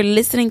if you're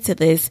listening to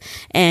this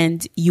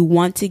and you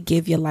want to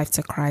give your life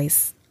to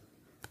Christ,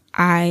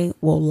 I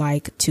will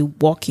like to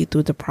walk you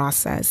through the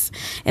process,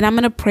 and I'm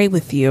going to pray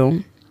with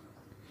you.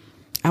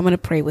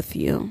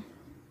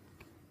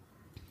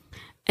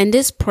 And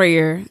this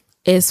prayer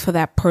is for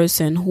that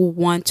person who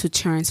want to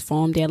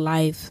transform their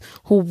life,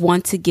 who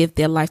want to give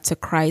their life to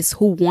Christ,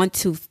 who want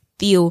to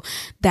feel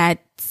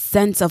that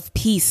sense of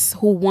peace,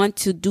 who want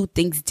to do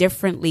things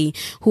differently,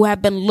 who have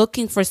been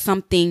looking for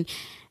something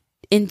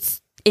in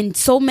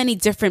so many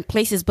different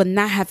places, but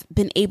not have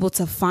been able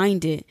to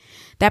find it.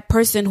 That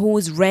person who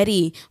is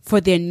ready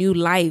for their new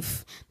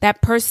life.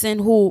 That person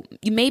who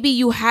maybe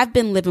you have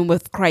been living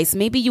with Christ.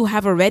 Maybe you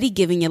have already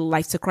given your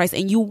life to Christ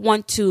and you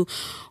want to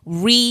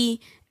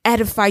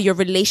edify your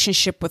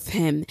relationship with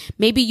him.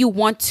 Maybe you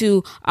want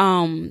to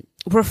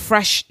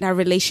refresh that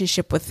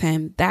relationship with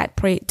him.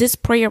 This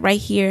prayer right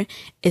here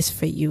is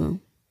for you.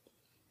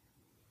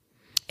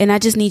 And I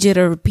just need you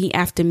to repeat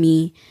after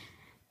me,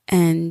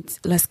 and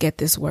let's get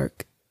this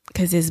work,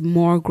 because there's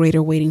more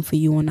greater waiting for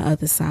you on the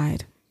other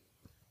side.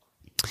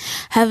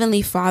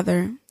 Heavenly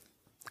Father,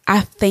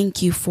 I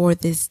thank you for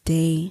this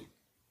day.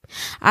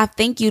 I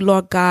thank you,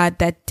 Lord God,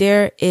 that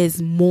there is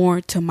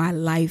more to my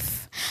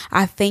life.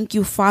 I thank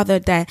you, Father,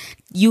 that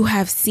you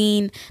have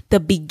seen the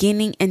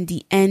beginning and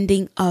the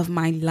ending of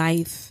my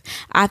life.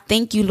 I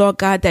thank you, Lord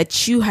God,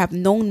 that you have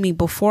known me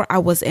before I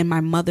was in my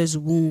mother's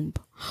womb.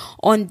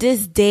 On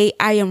this day,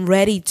 I am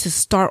ready to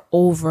start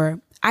over.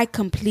 I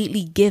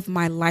completely give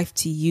my life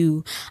to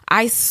you.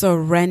 I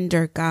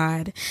surrender,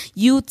 God.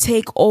 You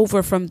take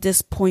over from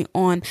this point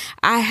on.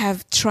 I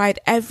have tried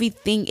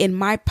everything in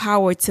my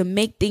power to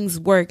make things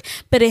work,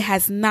 but it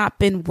has not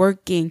been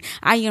working.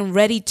 I am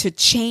ready to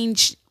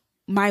change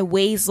my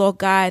ways, Lord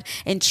God,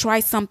 and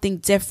try something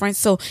different.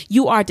 So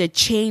you are the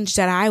change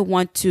that I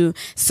want to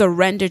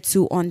surrender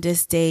to on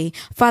this day.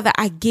 Father,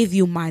 I give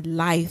you my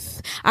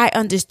life. I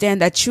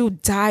understand that you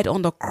died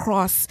on the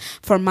cross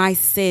for my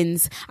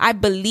sins. I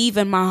believe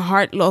in my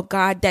heart, Lord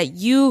God, that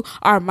you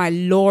are my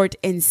Lord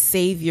and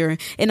Savior.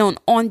 And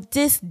on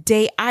this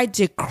day, I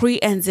decree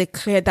and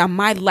declare that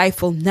my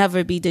life will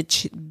never be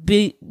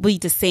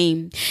the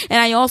same. And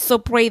I also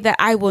pray that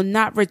I will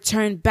not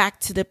return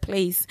back to the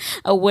place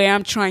where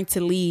I'm trying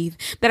to leave,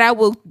 that I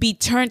will be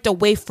turned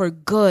away for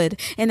good,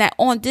 and that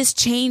on this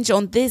change,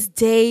 on this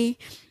day,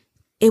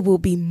 it will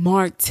be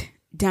marked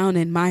down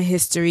in my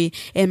history,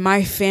 in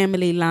my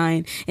family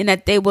line, and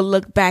that they will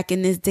look back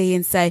in this day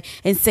and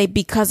say,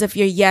 because of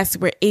your yes,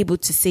 we're able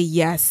to say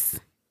yes.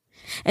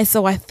 And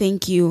so I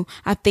thank you.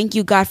 I thank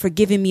you, God, for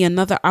giving me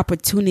another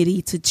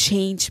opportunity to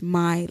change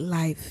my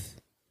life.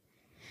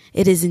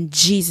 It is in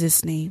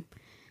Jesus' name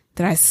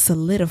that I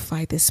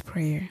solidify this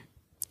prayer.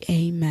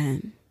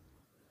 Amen.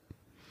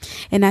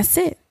 And that's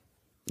it.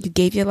 You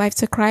gave your life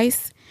to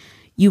Christ.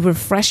 You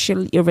refresh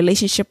your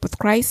relationship with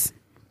Christ.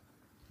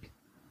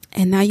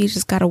 And now you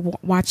just got to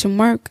watch him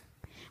work.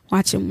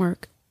 Watch him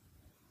work.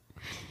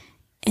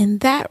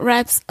 And that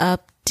wraps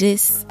up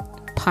this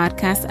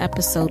podcast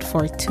episode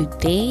for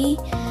today.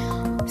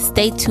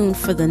 Stay tuned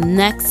for the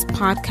next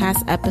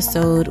podcast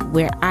episode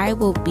where I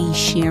will be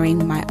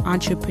sharing my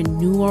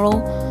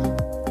entrepreneurial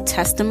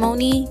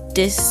testimony.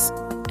 This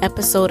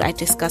episode, I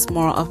discuss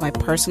more of my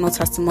personal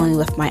testimony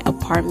with my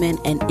apartment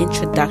and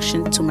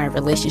introduction to my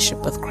relationship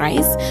with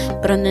Christ.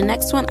 But on the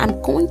next one,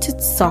 I'm going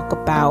to talk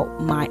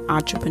about my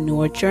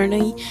entrepreneur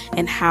journey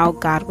and how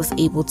God was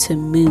able to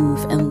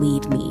move and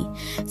lead me.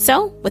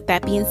 So with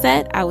that being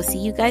said, I will see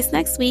you guys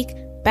next week.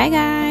 Bye,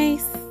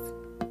 guys.